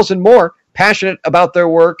 window wells, and more. Passionate about their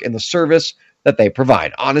work and the service that they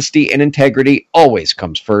provide. Honesty and integrity always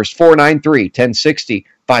comes first. 493-1060,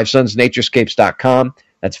 FiveSonsNaturescapes.com.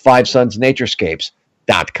 That's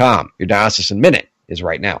FiveSonsNaturescapes.com. Your Diocesan Minute is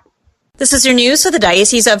right now. This is your news of the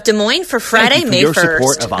Diocese of Des Moines for Friday, May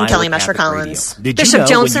 1st. I'm Kelly Mesher-Collins. Bishop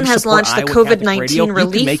Johnson has launched the COVID-19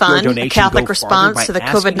 Relief Fund, a Catholic response to the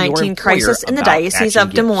COVID-19 crisis in the Diocese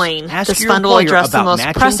of Des Moines. This fund will address the most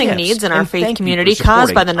pressing needs in our faith community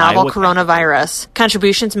caused by the novel coronavirus.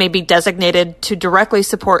 Contributions may be designated to directly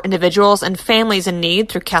support individuals and families in need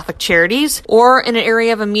through Catholic charities, or in an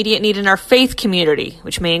area of immediate need in our faith community,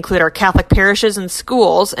 which may include our Catholic parishes and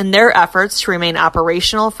schools and their efforts to remain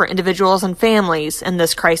operational for individuals and families in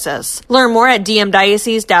this crisis. Learn more at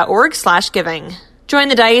dmdiocese.org/giving. Join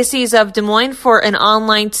the Diocese of Des Moines for an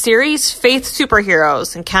online series, Faith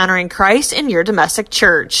Superheroes, Encountering Christ in Your Domestic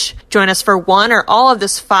Church. Join us for one or all of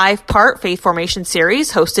this 5-part faith formation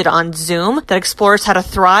series hosted on Zoom that explores how to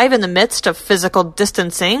thrive in the midst of physical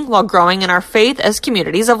distancing while growing in our faith as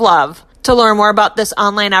communities of love. To learn more about this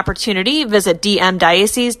online opportunity, visit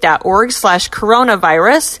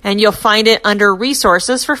dmdiocese.org/coronavirus, and you'll find it under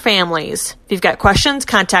Resources for Families. If you've got questions,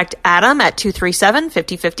 contact Adam at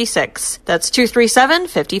 237-5056. That's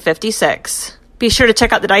 237-5056. Be sure to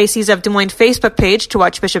check out the Diocese of Des Moines Facebook page to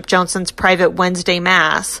watch Bishop Johnson's private Wednesday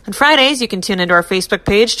Mass. On Fridays, you can tune into our Facebook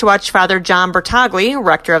page to watch Father John Bertagli,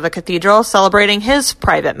 rector of the cathedral, celebrating his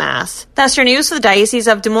private Mass. That's your news for the Diocese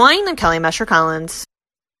of Des Moines. I'm Kelly Mesher-Collins.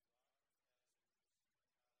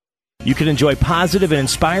 You can enjoy positive and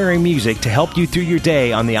inspiring music to help you through your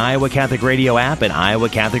day on the Iowa Catholic Radio app and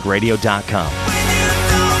iowacatholicradio.com.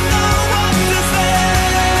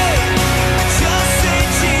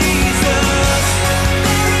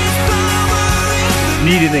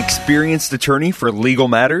 Need an experienced attorney for legal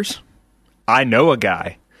matters? I know a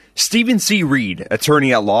guy. Stephen C. Reed,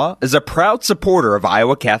 attorney at law, is a proud supporter of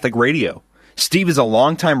Iowa Catholic Radio. Steve is a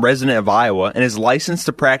longtime resident of Iowa and is licensed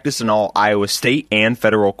to practice in all Iowa state and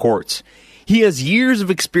federal courts. He has years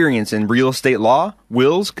of experience in real estate law,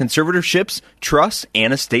 wills, conservatorships, trusts,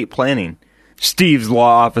 and estate planning. Steve's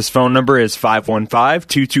Law Office phone number is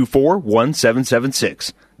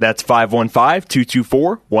 515-224-1776. That's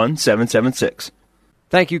 515-224-1776.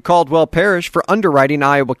 Thank you, Caldwell Parish, for underwriting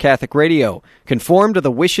Iowa Catholic Radio. Conform to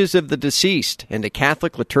the wishes of the deceased and to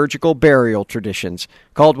Catholic liturgical burial traditions.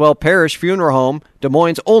 Caldwell Parish Funeral Home, Des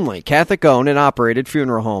Moines' only Catholic-owned and operated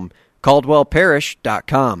funeral home.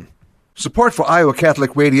 CaldwellParish.com. Support for Iowa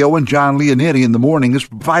Catholic Radio and Jon Leonetti in the morning is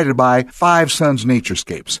provided by Five Sons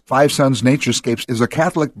Naturescapes. Five Sons Naturescapes is a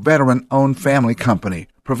Catholic veteran-owned family company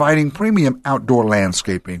providing premium outdoor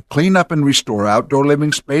landscaping. Clean up and restore outdoor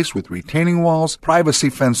living space with retaining walls, privacy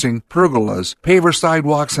fencing, pergolas, paver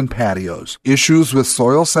sidewalks, and patios. Issues with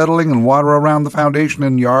soil settling and water around the foundation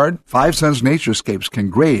and yard? Five Sons Naturescapes can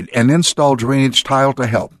grade and install drainage tile to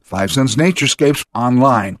help. Five Sons Naturescapes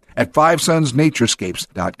online at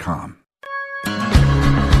fivesonsnaturescapes.com.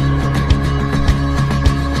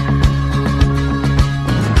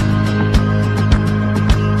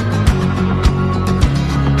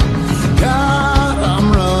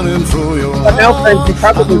 But now, friends, you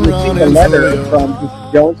probably received a letter from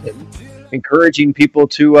Mr. Johnson encouraging people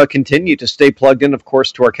to continue to stay plugged in, of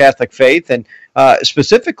course, to our Catholic faith and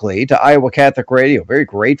specifically to Iowa Catholic Radio. Very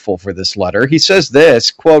grateful for this letter. He says this,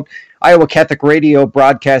 quote, Iowa Catholic Radio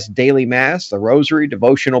broadcasts daily Mass, the Rosary,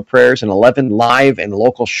 devotional prayers, and 11 live and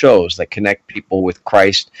local shows that connect people with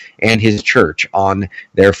Christ and His Church on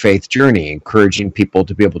their faith journey, encouraging people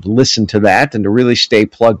to be able to listen to that and to really stay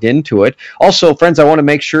plugged into it. Also, friends, I want to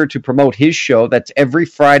make sure to promote his show. That's every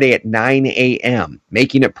Friday at 9 a.m.,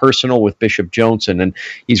 Making It Personal with Bishop Johnson. And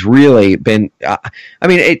he's really been,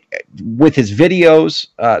 with his videos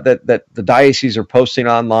that the diocese are posting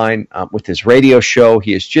online, with his radio show,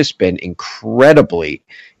 he has just been incredibly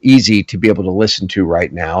easy to be able to listen to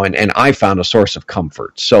right now, and I found a source of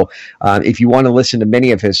comfort. So if you want to listen to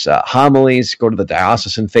many of his homilies, go to the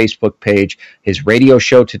Diocesan Facebook page, his radio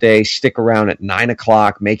show today, stick around at 9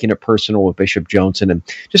 o'clock, Making It Personal with Bishop Johnson, and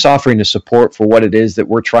just offering the support for what it is that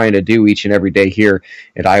we're trying to do each and every day here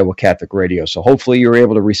at Iowa Catholic Radio. So hopefully you're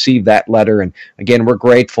able to receive that letter, and again, we're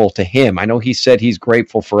grateful to him. I know he said he's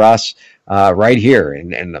grateful for us right here,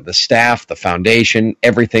 and the staff, the foundation,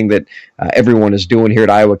 everything that everyone is doing here at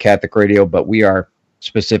Iowa Catholic Radio, but we are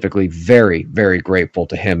specifically very, very grateful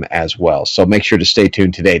to him as well. So make sure to stay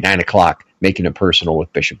tuned today, 9 o'clock, Making It Personal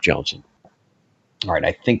with Bishop Johnson. All right,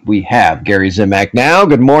 I think we have Gary Zimak now.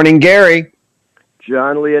 Good morning, Gary.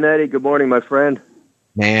 Jon Leonetti, good morning, my friend.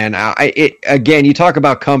 Man, again, you talk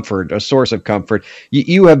about comfort, a source of comfort.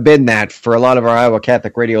 You have been that for a lot of our Iowa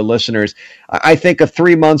Catholic Radio listeners. I think of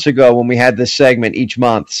 3 months ago when we had this segment each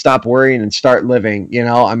month, Stop Worrying and Start Living.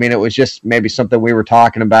 It was just maybe something we were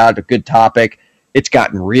talking about, a good topic. It's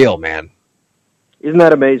gotten real, man. Isn't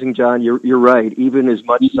that amazing, John? You're right. Even as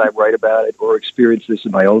much as I write about it or experience this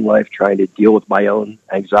in my own life, trying to deal with my own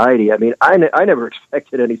anxiety, I never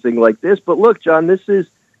expected anything like this. But look, John, this is,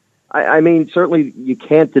 certainly you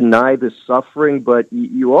can't deny the suffering, but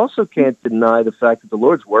you also can't deny the fact that the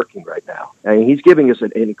Lord's working right now. He's giving us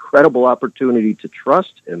an incredible opportunity to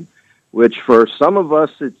trust Him, which for some of us,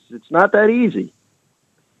 it's not that easy.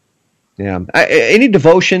 Yeah. Any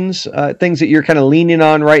devotions, things that you're kind of leaning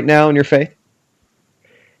on right now in your faith?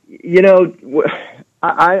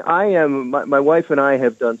 I am. My wife and I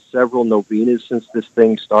have done several novenas since this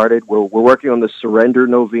thing started. We're working on the Surrender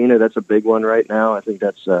Novena. That's a big one right now. I think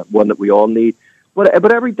that's one that we all need.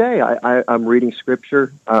 But every day I'm reading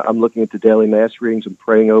Scripture. I'm looking at the daily Mass readings. I'm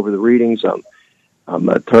praying over the readings. I'm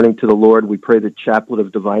turning to the Lord. We pray the Chaplet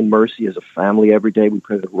of Divine Mercy as a family every day. We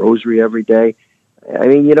pray the Rosary every day.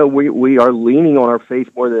 We are leaning on our faith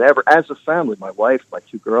more than ever as a family. My wife, my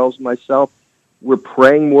two girls, and myself. We're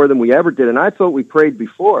praying more than we ever did. And I thought we prayed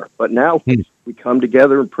before, but now we come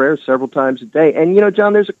together in prayer several times a day. And,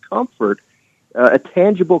 John, there's a comfort, a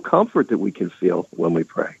tangible comfort that we can feel when we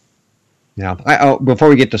pray. Yeah. Before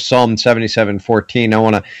we get to Psalm 77:14, I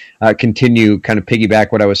want to continue, kind of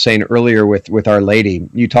piggyback what I was saying earlier with Our Lady.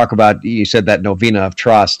 You said that novena of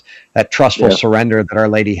trust, that trustful surrender that Our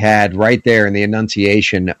Lady had right there in the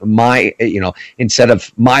Annunciation. Instead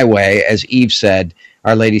of my way, as Eve said,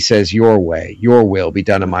 Our Lady says, your way, your will be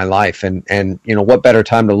done in my life. And what better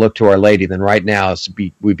time to look to Our Lady than right now as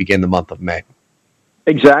we begin the month of May.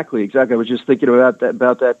 Exactly. I was just thinking about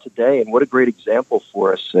that today, and what a great example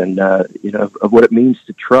for us, and of what it means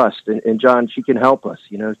to trust. And John, she can help us.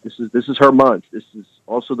 This is her month. This is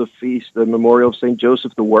also the feast, the memorial of St.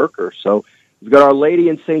 Joseph the Worker. So we've got Our Lady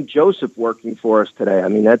and St. Joseph working for us today.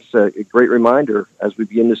 That's a great reminder as we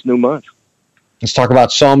begin this new month. Let's talk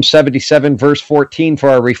about Psalm 77, verse 14 for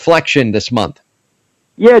our reflection this month.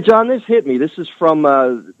 Yeah, John, this hit me. This is from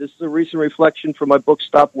this is a recent reflection from my book,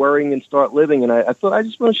 Stop Worrying and Start Living, and I thought I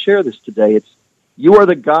just want to share this today. It's, you are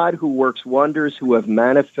the God who works wonders, who have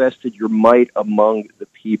manifested your might among the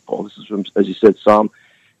people. This is from, as you said, Psalm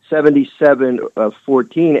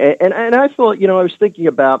 77:14. And I thought, I was thinking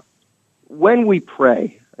about when we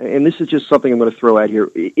pray, and this is just something I'm going to throw out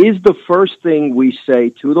here, is the first thing we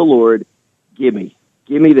say to the Lord, give me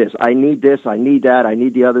this, I need that, I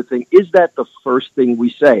need the other thing. Is that the first thing we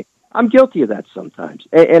say? I'm guilty of that sometimes.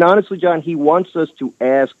 And honestly, John, he wants us to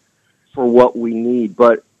ask for what we need.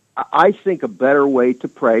 But I think a better way to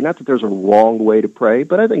pray, not that there's a wrong way to pray,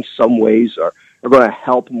 but I think some ways are going to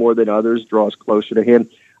help more than others, draw us closer to him.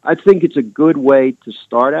 I think it's a good way to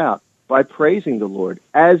start out by praising the Lord,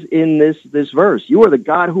 as in this verse. You are the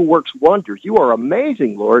God who works wonders. You are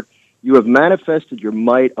amazing, Lord. You have manifested your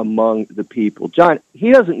might among the people. John,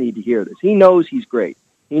 he doesn't need to hear this. He knows he's great.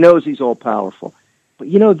 He knows he's all-powerful. But,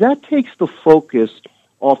 that takes the focus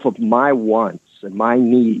off of my wants and my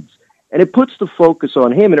needs. And it puts the focus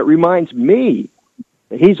on him, and it reminds me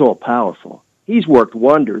that he's all-powerful. He's worked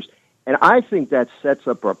wonders. And I think that sets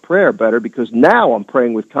up our prayer better, because now I'm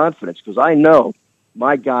praying with confidence, because I know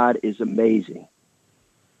my God is amazing.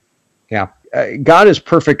 Yeah. God is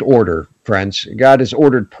perfect order, friends. God is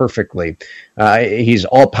ordered perfectly. He's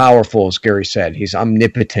all-powerful, as Gary said. He's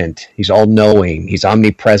omnipotent. He's all-knowing. He's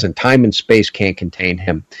omnipresent. Time and space can't contain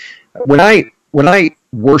him. When I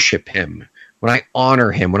worship him, when I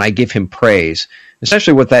honor him, when I give him praise,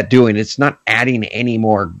 essentially what that's doing, it's not adding any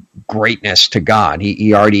more greatness to God.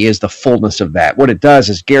 He already is the fullness of that. What it does,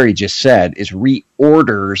 as Gary just said, is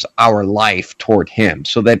reorders our life toward him,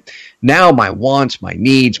 so that now my wants, my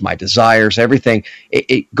needs, my desires, everything,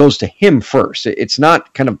 it goes to him first. It's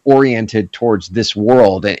not kind of oriented towards this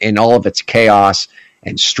world and all of its chaos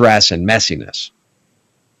and stress and messiness.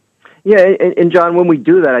 Yeah, and John, when we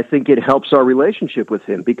do that, I think it helps our relationship with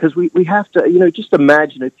him, because we have to, just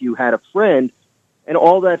imagine if you had a friend and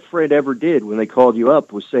all that friend ever did when they called you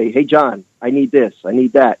up was say, hey, John, I need this, I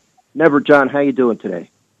need that. Never, John, how you doing today?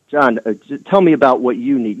 John, tell me about what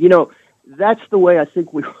you need. That's the way I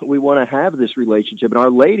think we want to have this relationship. And Our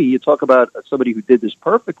Lady, you talk about somebody who did this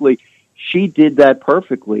perfectly, she did that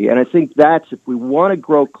perfectly. And I think that's, if we want to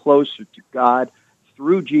grow closer to God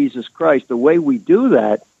through Jesus Christ, the way we do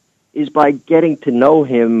that is by getting to know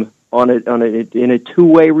him in a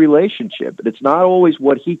two-way relationship. And it's not always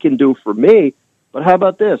what he can do for me, but how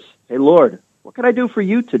about this? Hey, Lord, what can I do for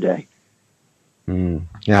you today?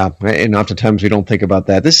 Yeah, and oftentimes we don't think about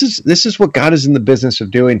that. This is what God is in the business of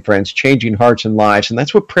doing, friends, changing hearts and lives, and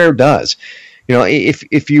that's what prayer does.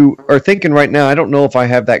 If you are thinking right now, I don't know if I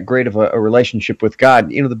have that great of a relationship with God,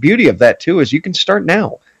 the beauty of that, too, is you can start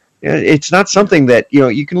now. It's not something that,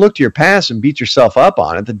 you can look to your past and beat yourself up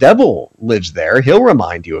on it. The devil lives there. He'll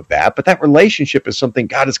remind you of that. But that relationship is something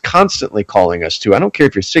God is constantly calling us to. I don't care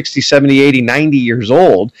if you're 60, 70, 80, 90 years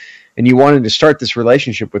old and you wanted to start this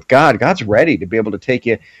relationship with God. God's ready to be able to take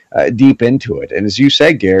you deep into it. And as you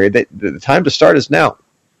said, Gary, the time to start is now.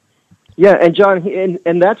 Yeah, and John,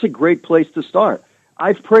 and that's a great place to start.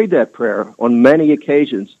 I've prayed that prayer on many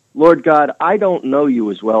occasions. Lord God, I don't know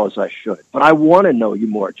you as well as I should, but I want to know you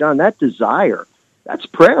more. John, that desire, that's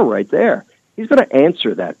prayer right there. He's going to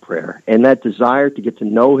answer that prayer, and that desire to get to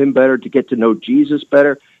know him better, to get to know Jesus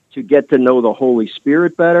better, to get to know the Holy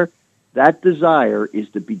Spirit better, that desire is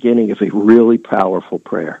the beginning of a really powerful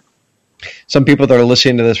prayer. Some people that are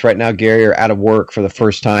listening to this right now, Gary, are out of work for the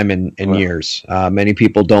first time in years. Many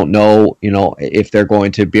people don't know, if they're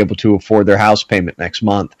going to be able to afford their house payment next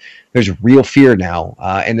month. There's real fear now,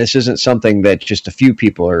 and this isn't something that just a few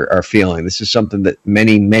people are feeling. This is something that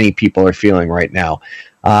many, many people are feeling right now.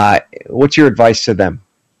 What's your advice to them?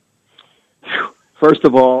 First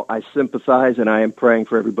of all, I sympathize, and I am praying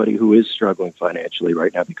for everybody who is struggling financially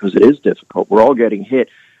right now, because it is difficult. We're all getting hit.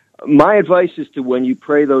 My advice is to, when you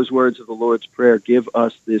pray those words of the Lord's Prayer, give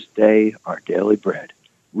us this day our daily bread.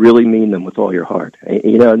 Really mean them with all your heart.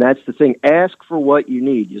 And that's the thing. Ask for what you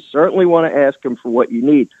need. You certainly want to ask him for what you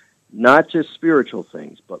need, not just spiritual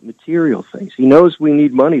things, but material things. He knows we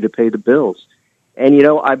need money to pay the bills. And,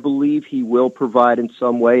 I believe he will provide in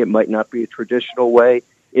some way. It might not be a traditional way.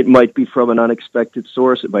 It might be from an unexpected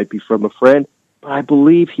source. It might be from a friend. But I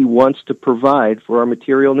believe he wants to provide for our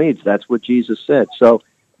material needs. That's what Jesus said. So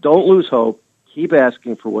don't lose hope. Keep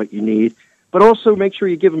asking for what you need, but also make sure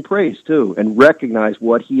you give him praise, too, and recognize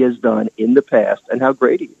what he has done in the past and how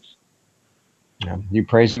great he is. You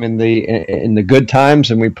praise him in the good times,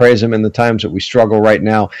 and we praise him in the times that we struggle right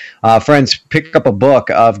now. Friends, pick up a book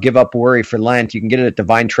of Give Up Worry for Lent. You can get it at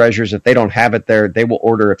Divine Treasures. If they don't have it there, they will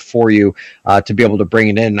order it for you to be able to bring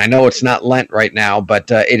it in. I know it's not Lent right now, but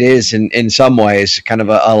it is in some ways kind of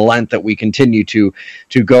a Lent that we continue to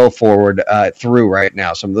go forward through right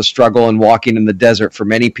now. Some of the struggle and walking in the desert for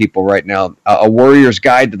many people right now. A Warrior's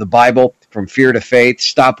Guide to the Bible, From Fear to Faith,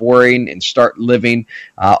 Stop Worrying and Start Living.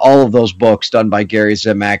 All of those books done by Gary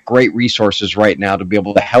Zimak. Great resources right now to be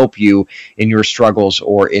able to help you in your struggles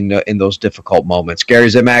or in those difficult moments. Gary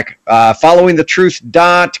Zimak,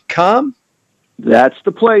 followingthetruth.com. That's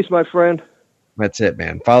the place, my friend. That's it,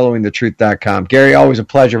 man. Followingthetruth.com. Gary, always a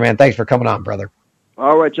pleasure, man. Thanks for coming on, brother.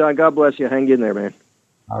 All right, John. God bless you. Hang in there, man.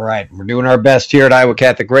 All right. We're doing our best here at Iowa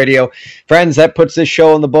Catholic Radio. Friends, that puts this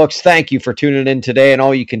show in the books. Thank you for tuning in today and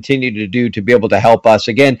all you continue to do to be able to help us.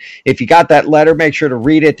 Again, if you got that letter, make sure to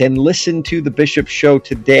read it and listen to the Bishop's Show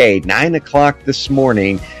today, 9 o'clock this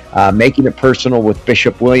morning. Making It Personal with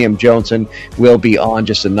Bishop William Johnson will be on.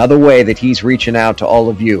 Just another way that he's reaching out to all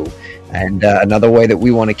of you. And another way that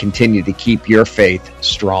we want to continue to keep your faith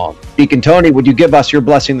strong. Deacon Tony, would you give us your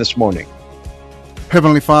blessing this morning?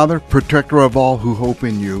 Heavenly Father, protector of all who hope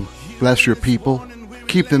in you, bless your people,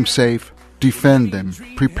 keep them safe, defend them,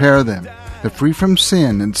 prepare them, that free from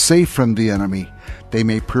sin and safe from the enemy, they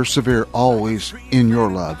may persevere always in your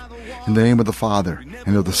love. In the name of the Father,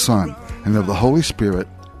 and of the Son, and of the Holy Spirit.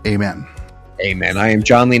 Amen. Amen. I am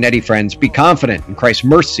Jon Leonetti, friends. Be confident in Christ's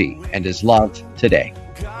mercy and his love today.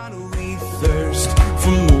 God, we thirst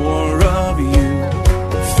for more of you.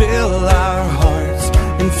 Fill our hearts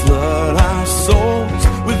and flood our souls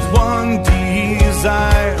with one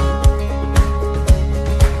desire,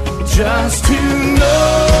 just to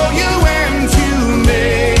know you and to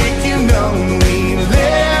make you known. We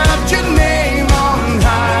lift your name on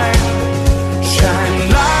high. Shine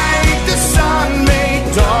like the sun,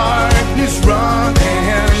 make darkness run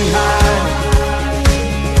and hide.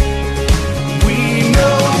 We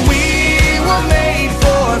know we were made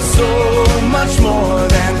for so much more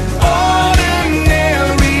than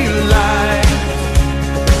ordinary life.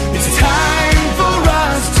 It's time for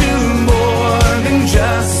us to more than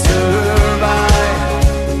just survive.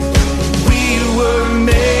 We were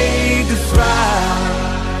made to thrive.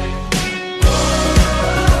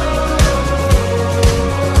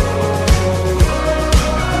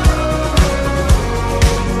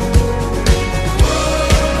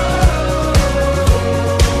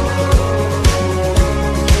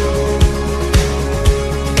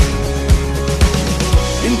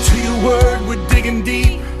 Into your word we're digging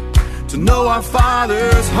deep to know our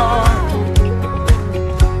Father's heart.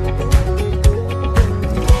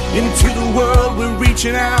 Into the world we're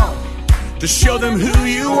reaching out to show them who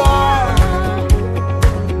you are.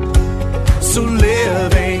 So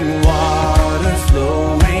living water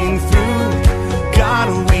flowing through, God,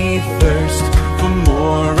 we thirst for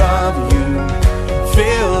more of you.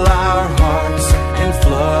 Fill our hearts and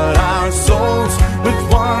flood our souls with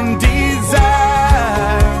one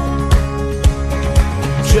desire,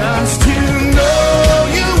 just to know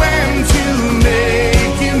you and to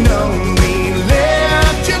make you known. We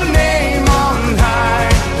lift your name on high.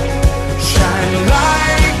 Shine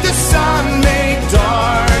like the sun, make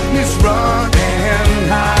darkness run and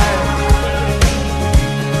hide.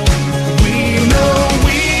 We know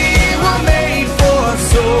we were made for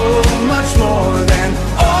so much more than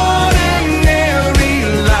ordinary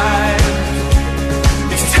life.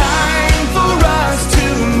 It's time for us to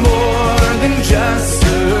more than just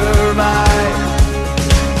survive.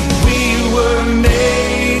 We were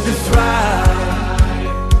made to thrive.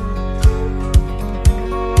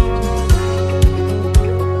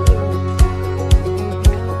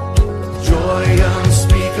 Joy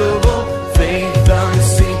unspeakable, faith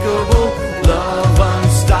unsinkable, love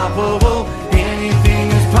unstoppable,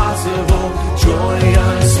 anything is possible. Joy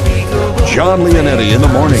unspeakable. Jon Leonetti in the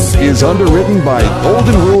Morning is underwritten by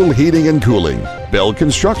Golden Rule Heating and Cooling, Bell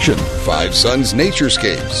Construction, Five Sons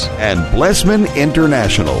Naturescapes, and Blessman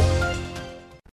International.